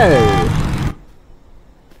mid-air?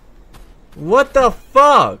 What the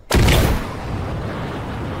fuck?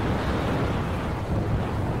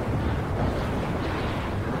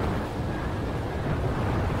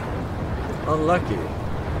 Unlucky.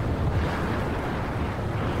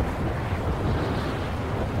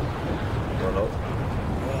 Hello?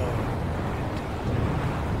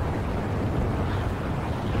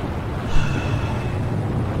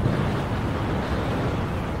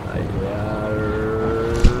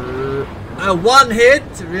 One hit?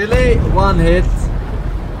 Really? One hit?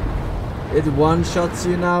 It one-shots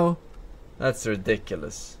you now? That's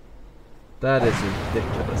ridiculous. That is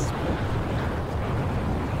ridiculous.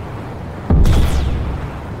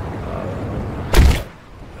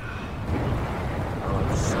 Oh,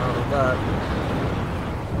 the sound of that.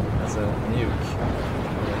 That's a nuke.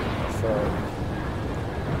 A fall.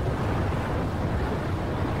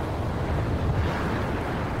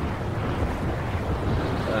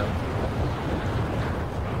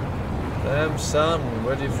 Damn son,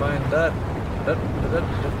 where do you find that?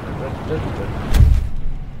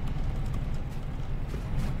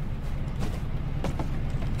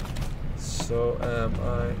 So am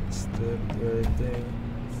I still waiting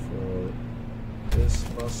for this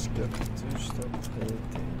musket to stop hitting?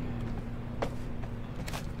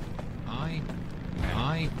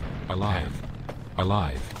 I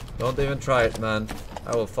alive. Don't even try it, man.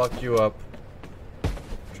 I will fuck you up.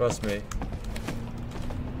 Trust me.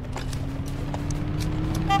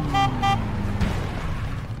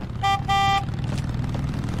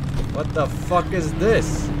 What the fuck is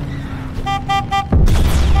this?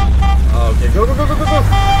 Oh, okay, go, go, go, go, go, go!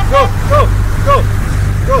 Go, go, go,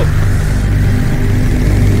 go!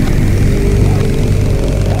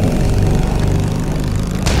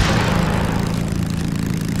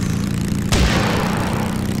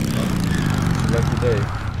 Lucky day.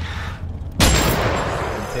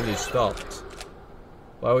 Until you stopped.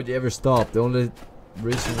 Why would you ever stop? The only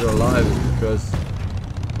reason you're alive is because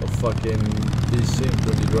of fucking desync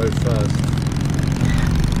when you drive fast.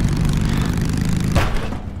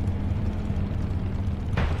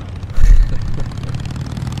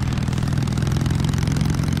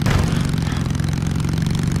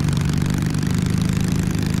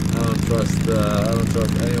 I don't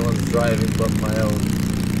trust anyone's driving but my own.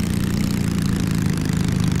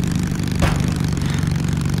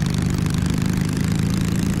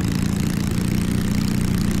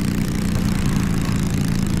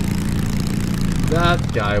 That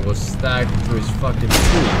guy was stacked to his fucking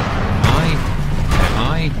feet.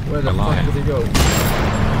 Where the fuck did he go?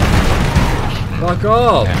 Fuck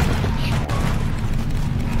off!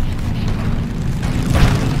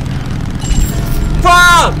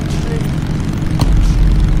 Fuck!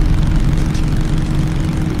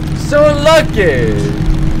 So unlucky!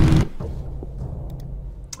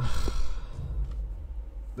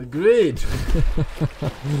 The greed!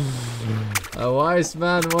 A wise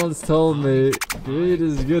man once told me, greed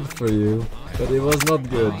is good for you, but it was not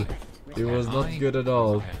good. It was not good at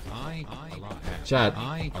all. Chat,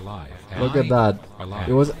 look at that.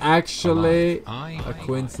 It was actually a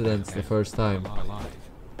coincidence the first time.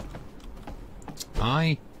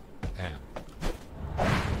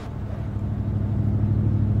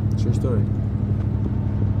 True story.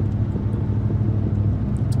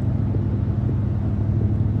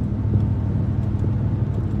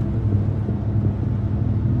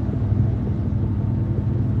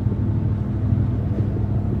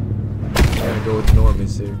 Go with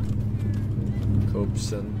normies here.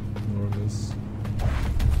 Copes and normies.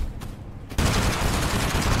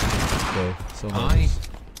 Okay, so normies.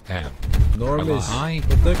 Normies,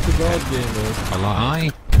 protect the god gamer.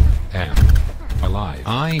 Alive.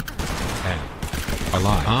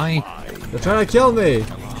 They're trying to kill me!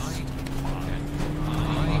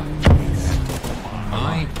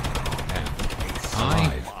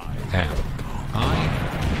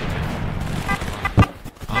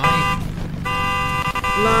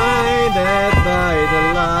 Blinded by the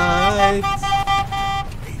lights.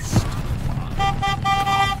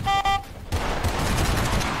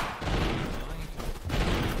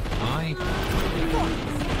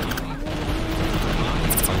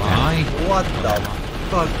 What the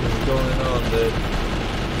fuck is going on, dude?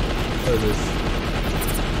 Look at this.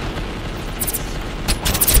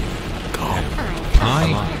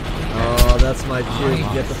 Oh, that's my cue.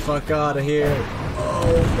 Get the fuck out of here.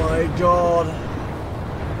 Oh my god.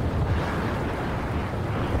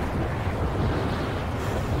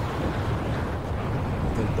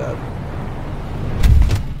 That.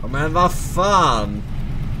 Oh man, vad fan?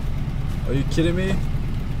 Are you kidding me?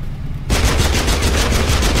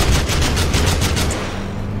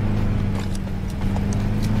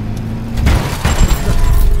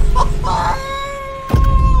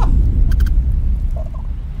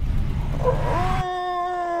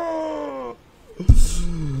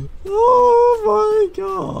 Oh my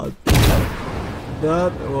god.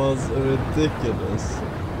 That was ridiculous.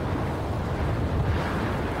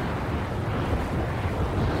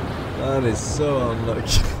 That is so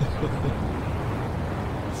unlucky.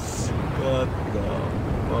 What the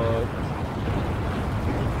fuck?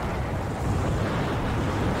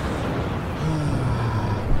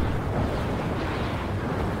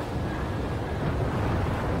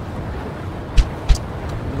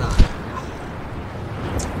 Nah.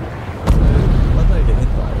 What did I get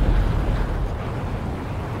hit by?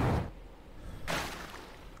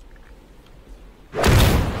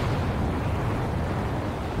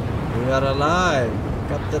 We are alive!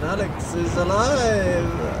 Captain Alex is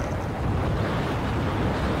alive!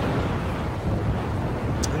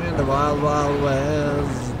 In the wild, wild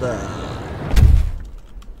west.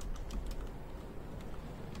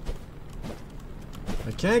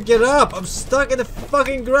 I can't get up! I'm stuck in the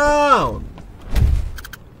fucking ground!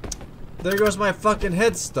 There goes my fucking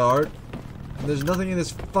head start. And there's nothing in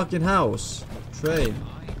this fucking house. Train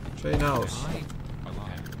house.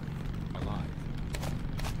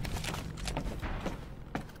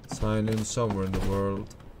 Sign in somewhere in the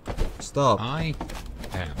world. Stop. I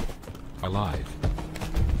am alive.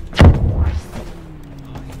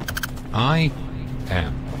 I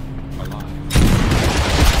am alive.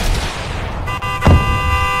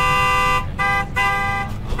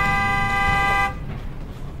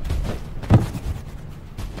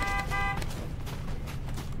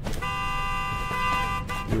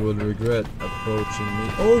 You will regret approaching me.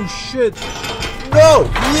 Oh shit! No!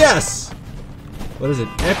 Yes! What is it?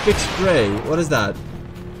 Epic spray. What is that?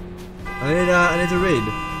 I need to read.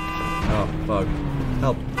 Oh fuck!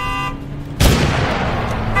 Help!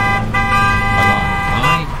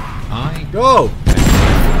 Alive. I Go!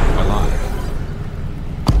 am alive.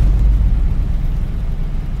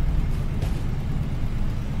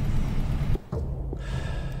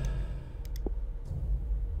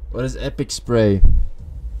 What is epic spray?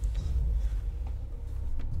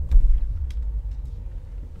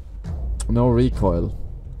 No recoil.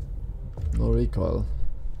 No recoil.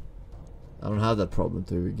 I don't have that problem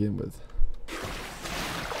to begin with.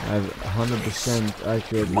 I have 100%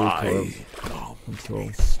 accurate recoil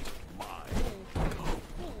control.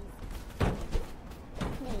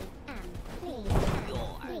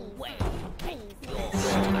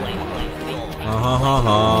 Ha ha ha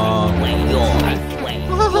ha.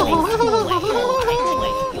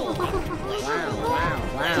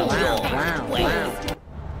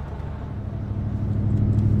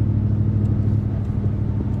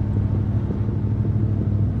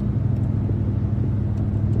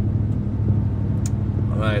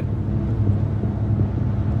 Alright.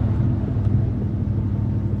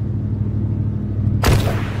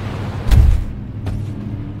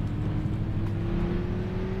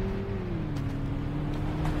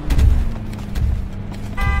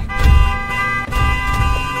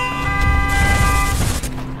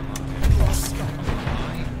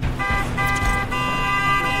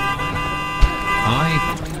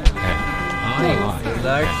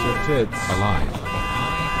 Relax your tits. Alive.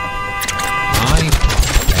 I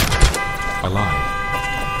am alive.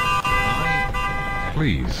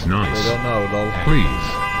 Please, nice. They don't know, though. Please.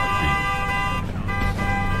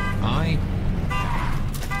 I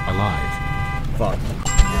alive. Fuck.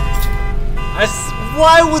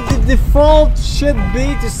 Why would the default shit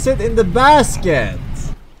be to sit in the basket?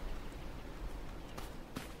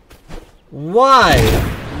 Why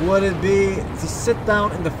would it be to sit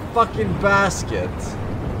down in the fucking basket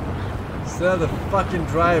instead of the fucking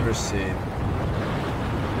driver's seat?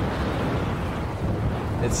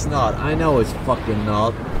 It's not. I know it's fucking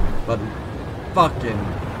not, but fucking.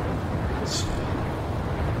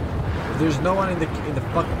 If there's no one on the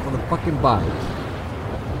fucking bike,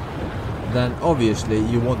 then obviously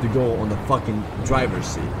you want to go on the fucking driver's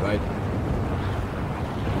seat, right?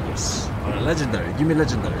 Yes. Alright, legendary. Give me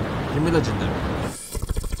legendary. Give me legendary.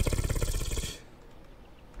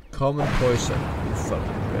 Common poison. You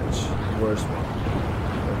fucking bitch. Worst one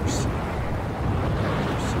I've ever seen.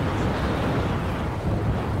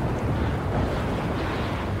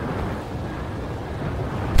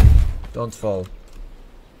 Don't fall.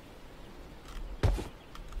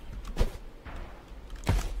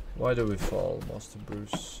 Why do we fall, Master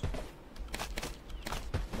Bruce?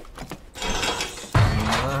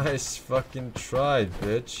 Nice fucking try,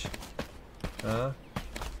 bitch. Huh?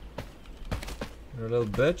 You're a little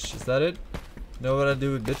bitch? Is that it? You know what I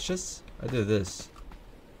do with bitches? I do this.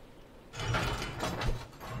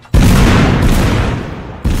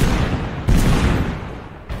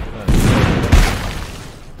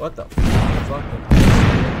 What the fuck?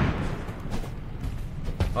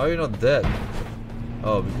 How are you not dead?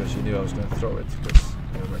 Oh, because you knew I was gonna throw it. Because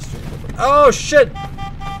you're my stream. Oh shit!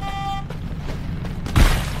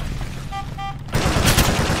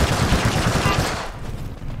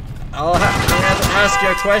 I have to ask you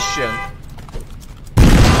a question.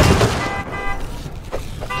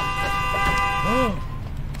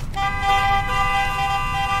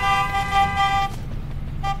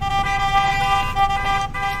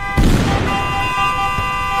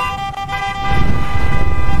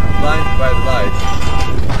 Blinded by the light.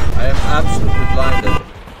 I am absolutely blinded.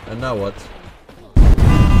 And now what?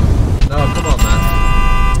 No, come on, man.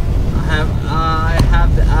 I have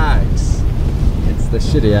the axe. It's the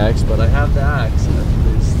shitty axe, but I have the axe at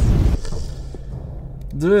least.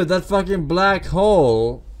 Dude, that fucking black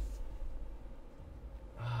hole.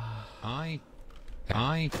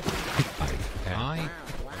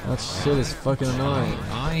 That shit is fucking annoying.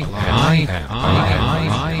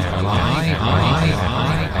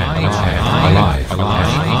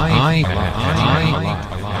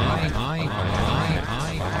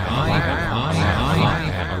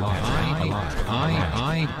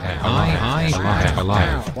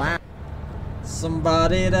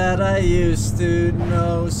 Somebody that I used to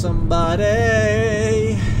know, somebody.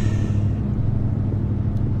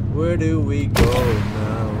 Where do we go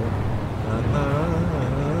now?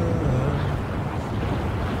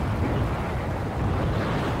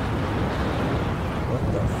 What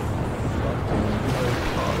the fucking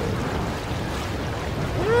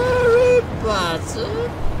Harry Potter?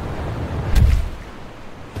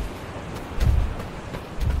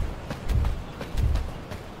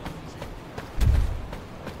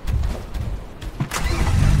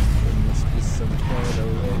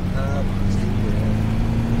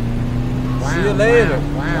 See you later.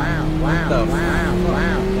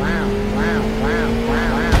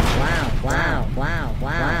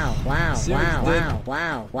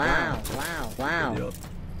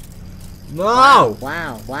 No!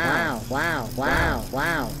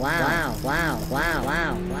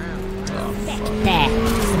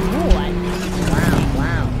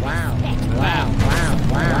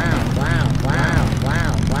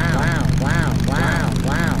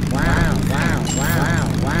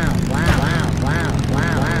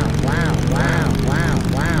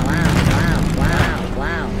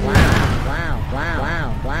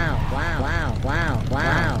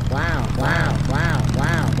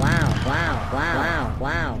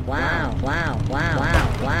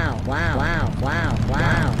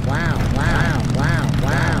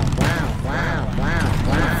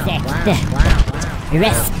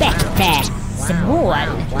 Respekt, small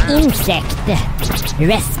insekt.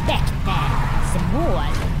 Respekt, small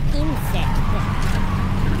insekt.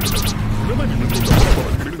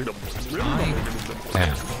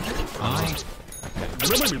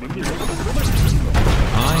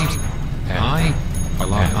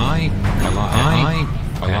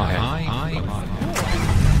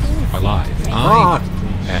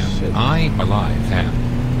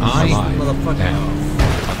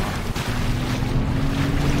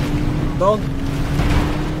 Don't.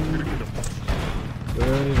 There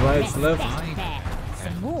are any rights left?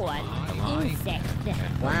 Small insekt.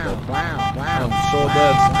 I'm so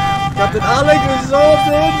dead. Captain Alec is all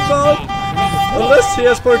dead, but unless he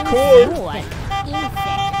has parkour.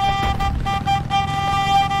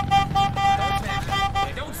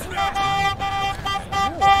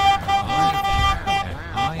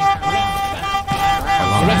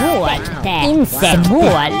 Insekt.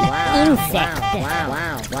 Small insekt.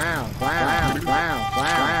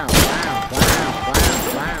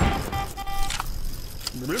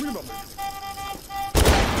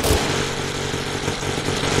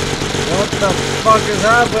 What the fuck is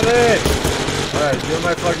happening? Alright, you're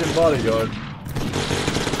my fucking bodyguard.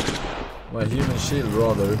 My human shield,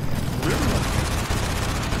 rather.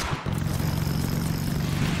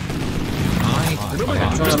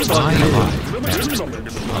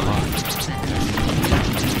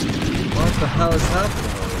 What the hell is happening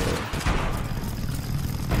over here?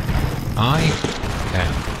 I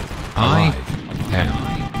am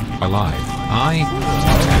alive. I am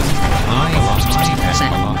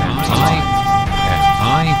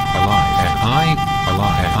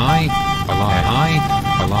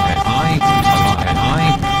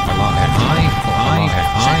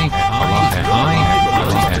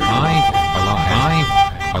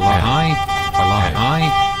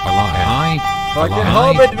Fucking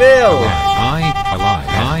Hobbitville!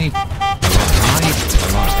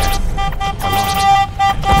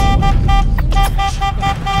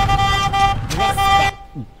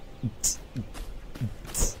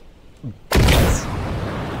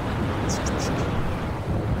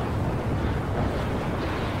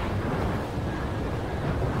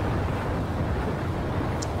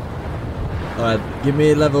 Alright, give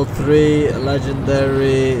me level 3,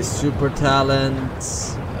 legendary, super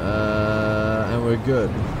talent, and we're good.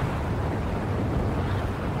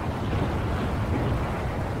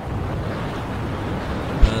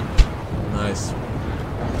 And nice.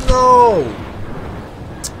 No!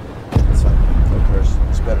 It's fine, no curse.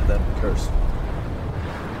 It's better than curse.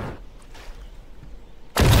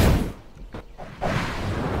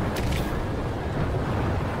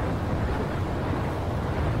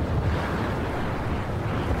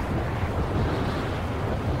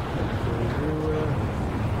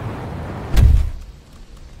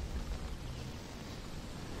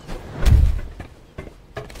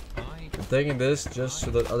 Taking this just so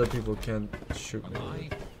that other people can't shoot me.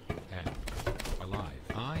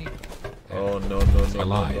 Oh no, no, no,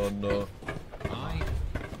 alive. no, no, no.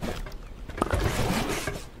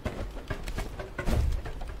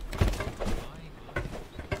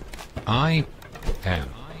 I am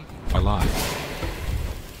alive.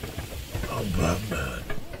 I'm Batman.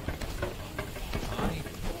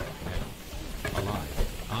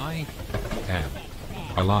 I am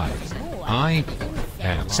alive. I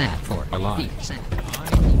am Sad for alive. Sad.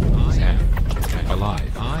 I am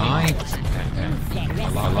alive. I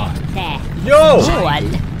am alive. Yo! Small No,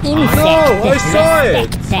 insect. I saw it!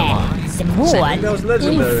 Respect. Small That was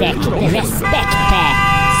legendary. insect. Respect.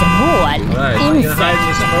 Small Right, I'm gonna hide in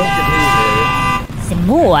the smoke and leave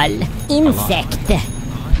insect. Small insect.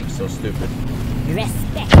 here. So stupid.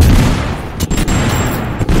 Respect.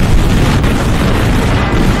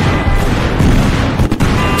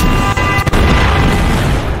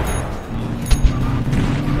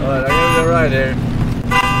 Alright, I'm gonna go right here.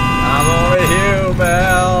 I'm only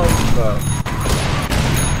human.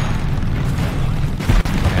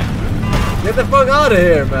 Get the fuck out of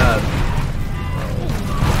here, man.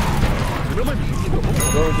 I'm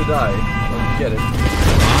going to die. Don't get it.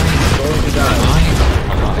 I'm going to die.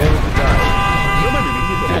 I'm going to die.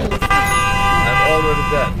 I'm already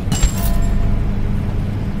dead.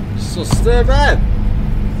 So stay back.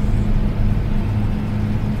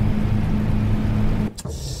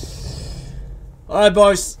 Alright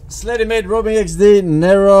boys, Sleddy Mate, Robin XD,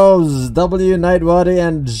 Neros, W, Nightwadi,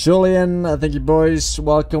 and Julian. Thank you boys,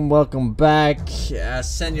 welcome back.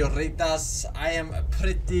 Senoritas, I am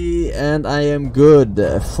pretty and I am good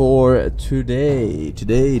for today.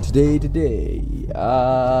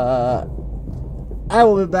 I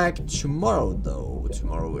will be back tomorrow though.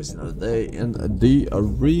 Tomorrow is another day in the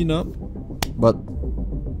arena. But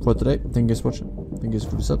for today, thank you guys for watching. Thank you guys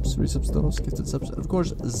for the subs, resubs, donos, gifted subs, and of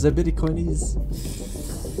course, the bitcoinies.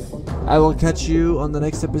 I will catch you on the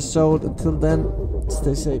next episode. Until then,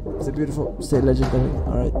 stay safe, stay beautiful, stay legendary.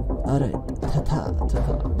 Alright, ta-ta,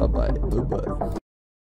 bye-bye.